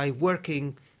by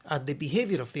working at the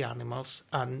behavior of the animals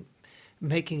and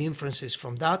making inferences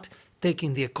from that,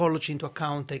 taking the ecology into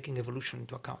account, taking evolution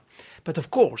into account. But of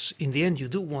course, in the end, you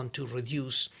do want to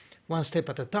reduce one step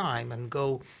at a time and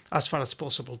go as far as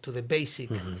possible to the basic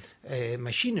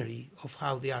machinery of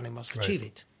how the animals achieve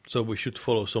it. So we should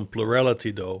follow some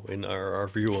plurality, though, in our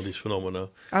view on these phenomena.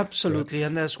 Absolutely. Right.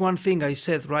 And there's one thing I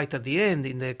said right at the end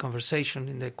in the conversation,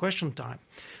 in the question time,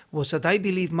 was that I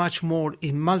believe much more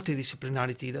in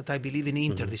multidisciplinarity than I believe in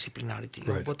interdisciplinarity.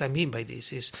 Right. What I mean by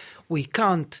this is we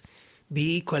can't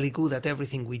be equally good at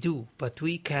everything we do, but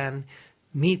we can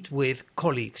meet with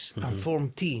colleagues and form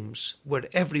teams where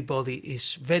everybody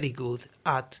is very good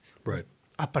at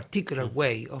a particular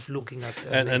way of looking at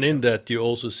and in that you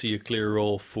also see a clear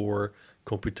role for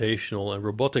computational and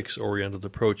robotics-oriented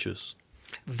approaches.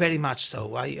 Very much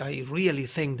so. I really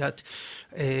think that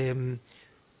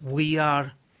we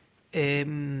are,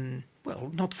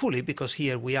 well, not fully, because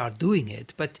here we are doing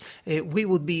it, but we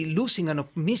would be losing and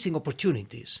missing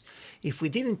opportunities if we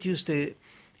didn't use the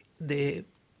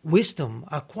wisdom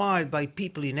acquired by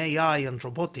people in AI and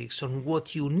robotics on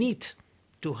what you need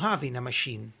to have in a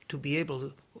machine to be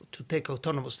able to take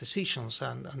autonomous decisions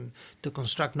and to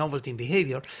construct novelty in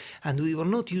behavior. And we will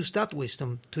not use that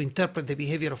wisdom to interpret the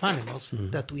behavior of animals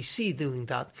that we see doing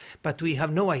that, but we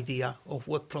have no idea of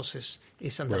what process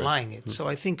is underlying it. So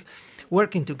I think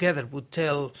working together would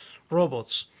tell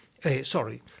roboticists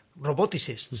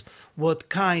what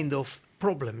kind of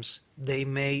problems they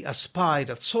may aspire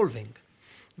at solving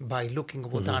by looking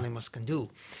at what animals can do.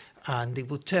 And it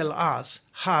would tell us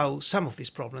how some of these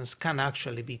problems can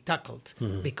actually be tackled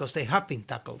because they have been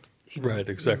tackled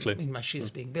in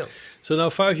machines being built. So now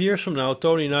 5 years from now,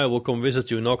 Tony and I will come visit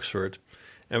you in Oxford,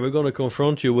 and we're going to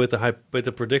confront you with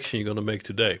the prediction you're going to make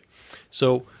today.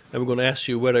 So, and we're going to ask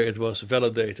you whether it was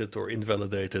validated or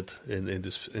invalidated in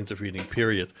this intervening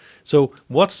period. So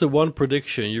what's the one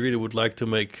prediction you really would like to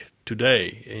make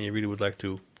today and you really would like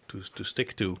to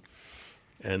stick to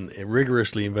and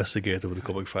rigorously investigate over the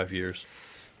coming 5 years?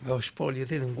 Gosh, Paul, you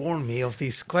didn't warn me of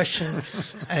this question.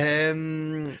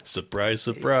 Surprise,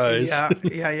 surprise.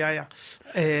 Yeah.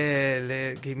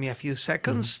 Give me a few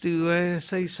seconds to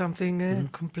say something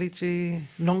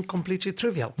non-completely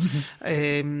trivial.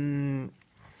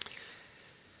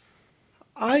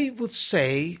 I would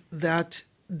say that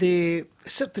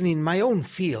certainly in my own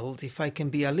field, if I can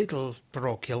be a little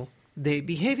parochial, the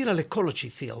behavioral ecology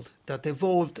field that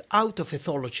evolved out of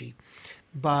ethology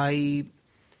by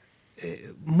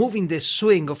moving the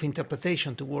swing of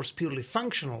interpretation towards purely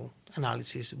functional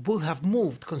analysis would have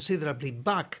moved considerably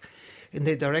back in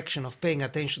the direction of paying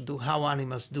attention to how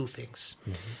animals do things.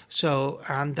 So,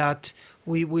 and that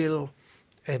we will,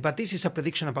 but this is a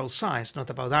prediction about science, not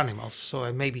about animals, so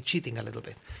I may be cheating a little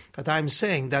bit. But I'm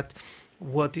saying that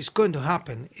what is going to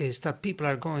happen is that people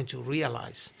are going to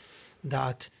realize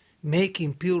that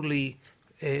making purely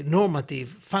normative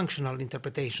functional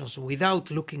interpretations without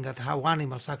looking at how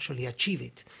animals actually achieve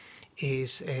it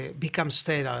becomes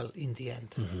sterile in the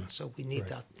end. So we need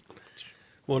that.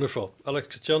 Wonderful. Alex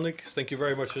Kaczelnik, thank you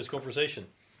very much for this conversation.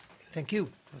 Thank you.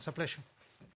 It was a pleasure.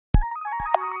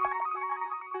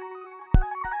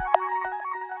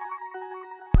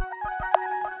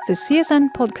 The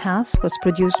CSN podcast was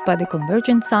produced by the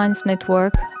Convergent Science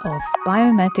Network of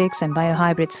Biomimetics and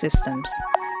Biohybrid Systems,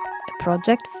 a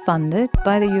project funded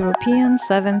by the European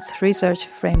 7th Research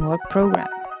Framework Programme.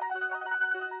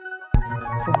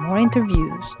 For more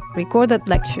interviews, recorded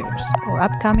lectures, or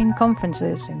upcoming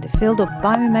conferences in the field of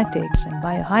biomimetics and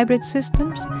biohybrid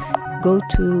systems, go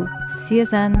to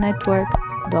csnnetwork.eu.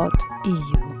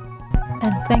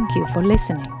 And thank you for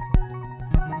listening.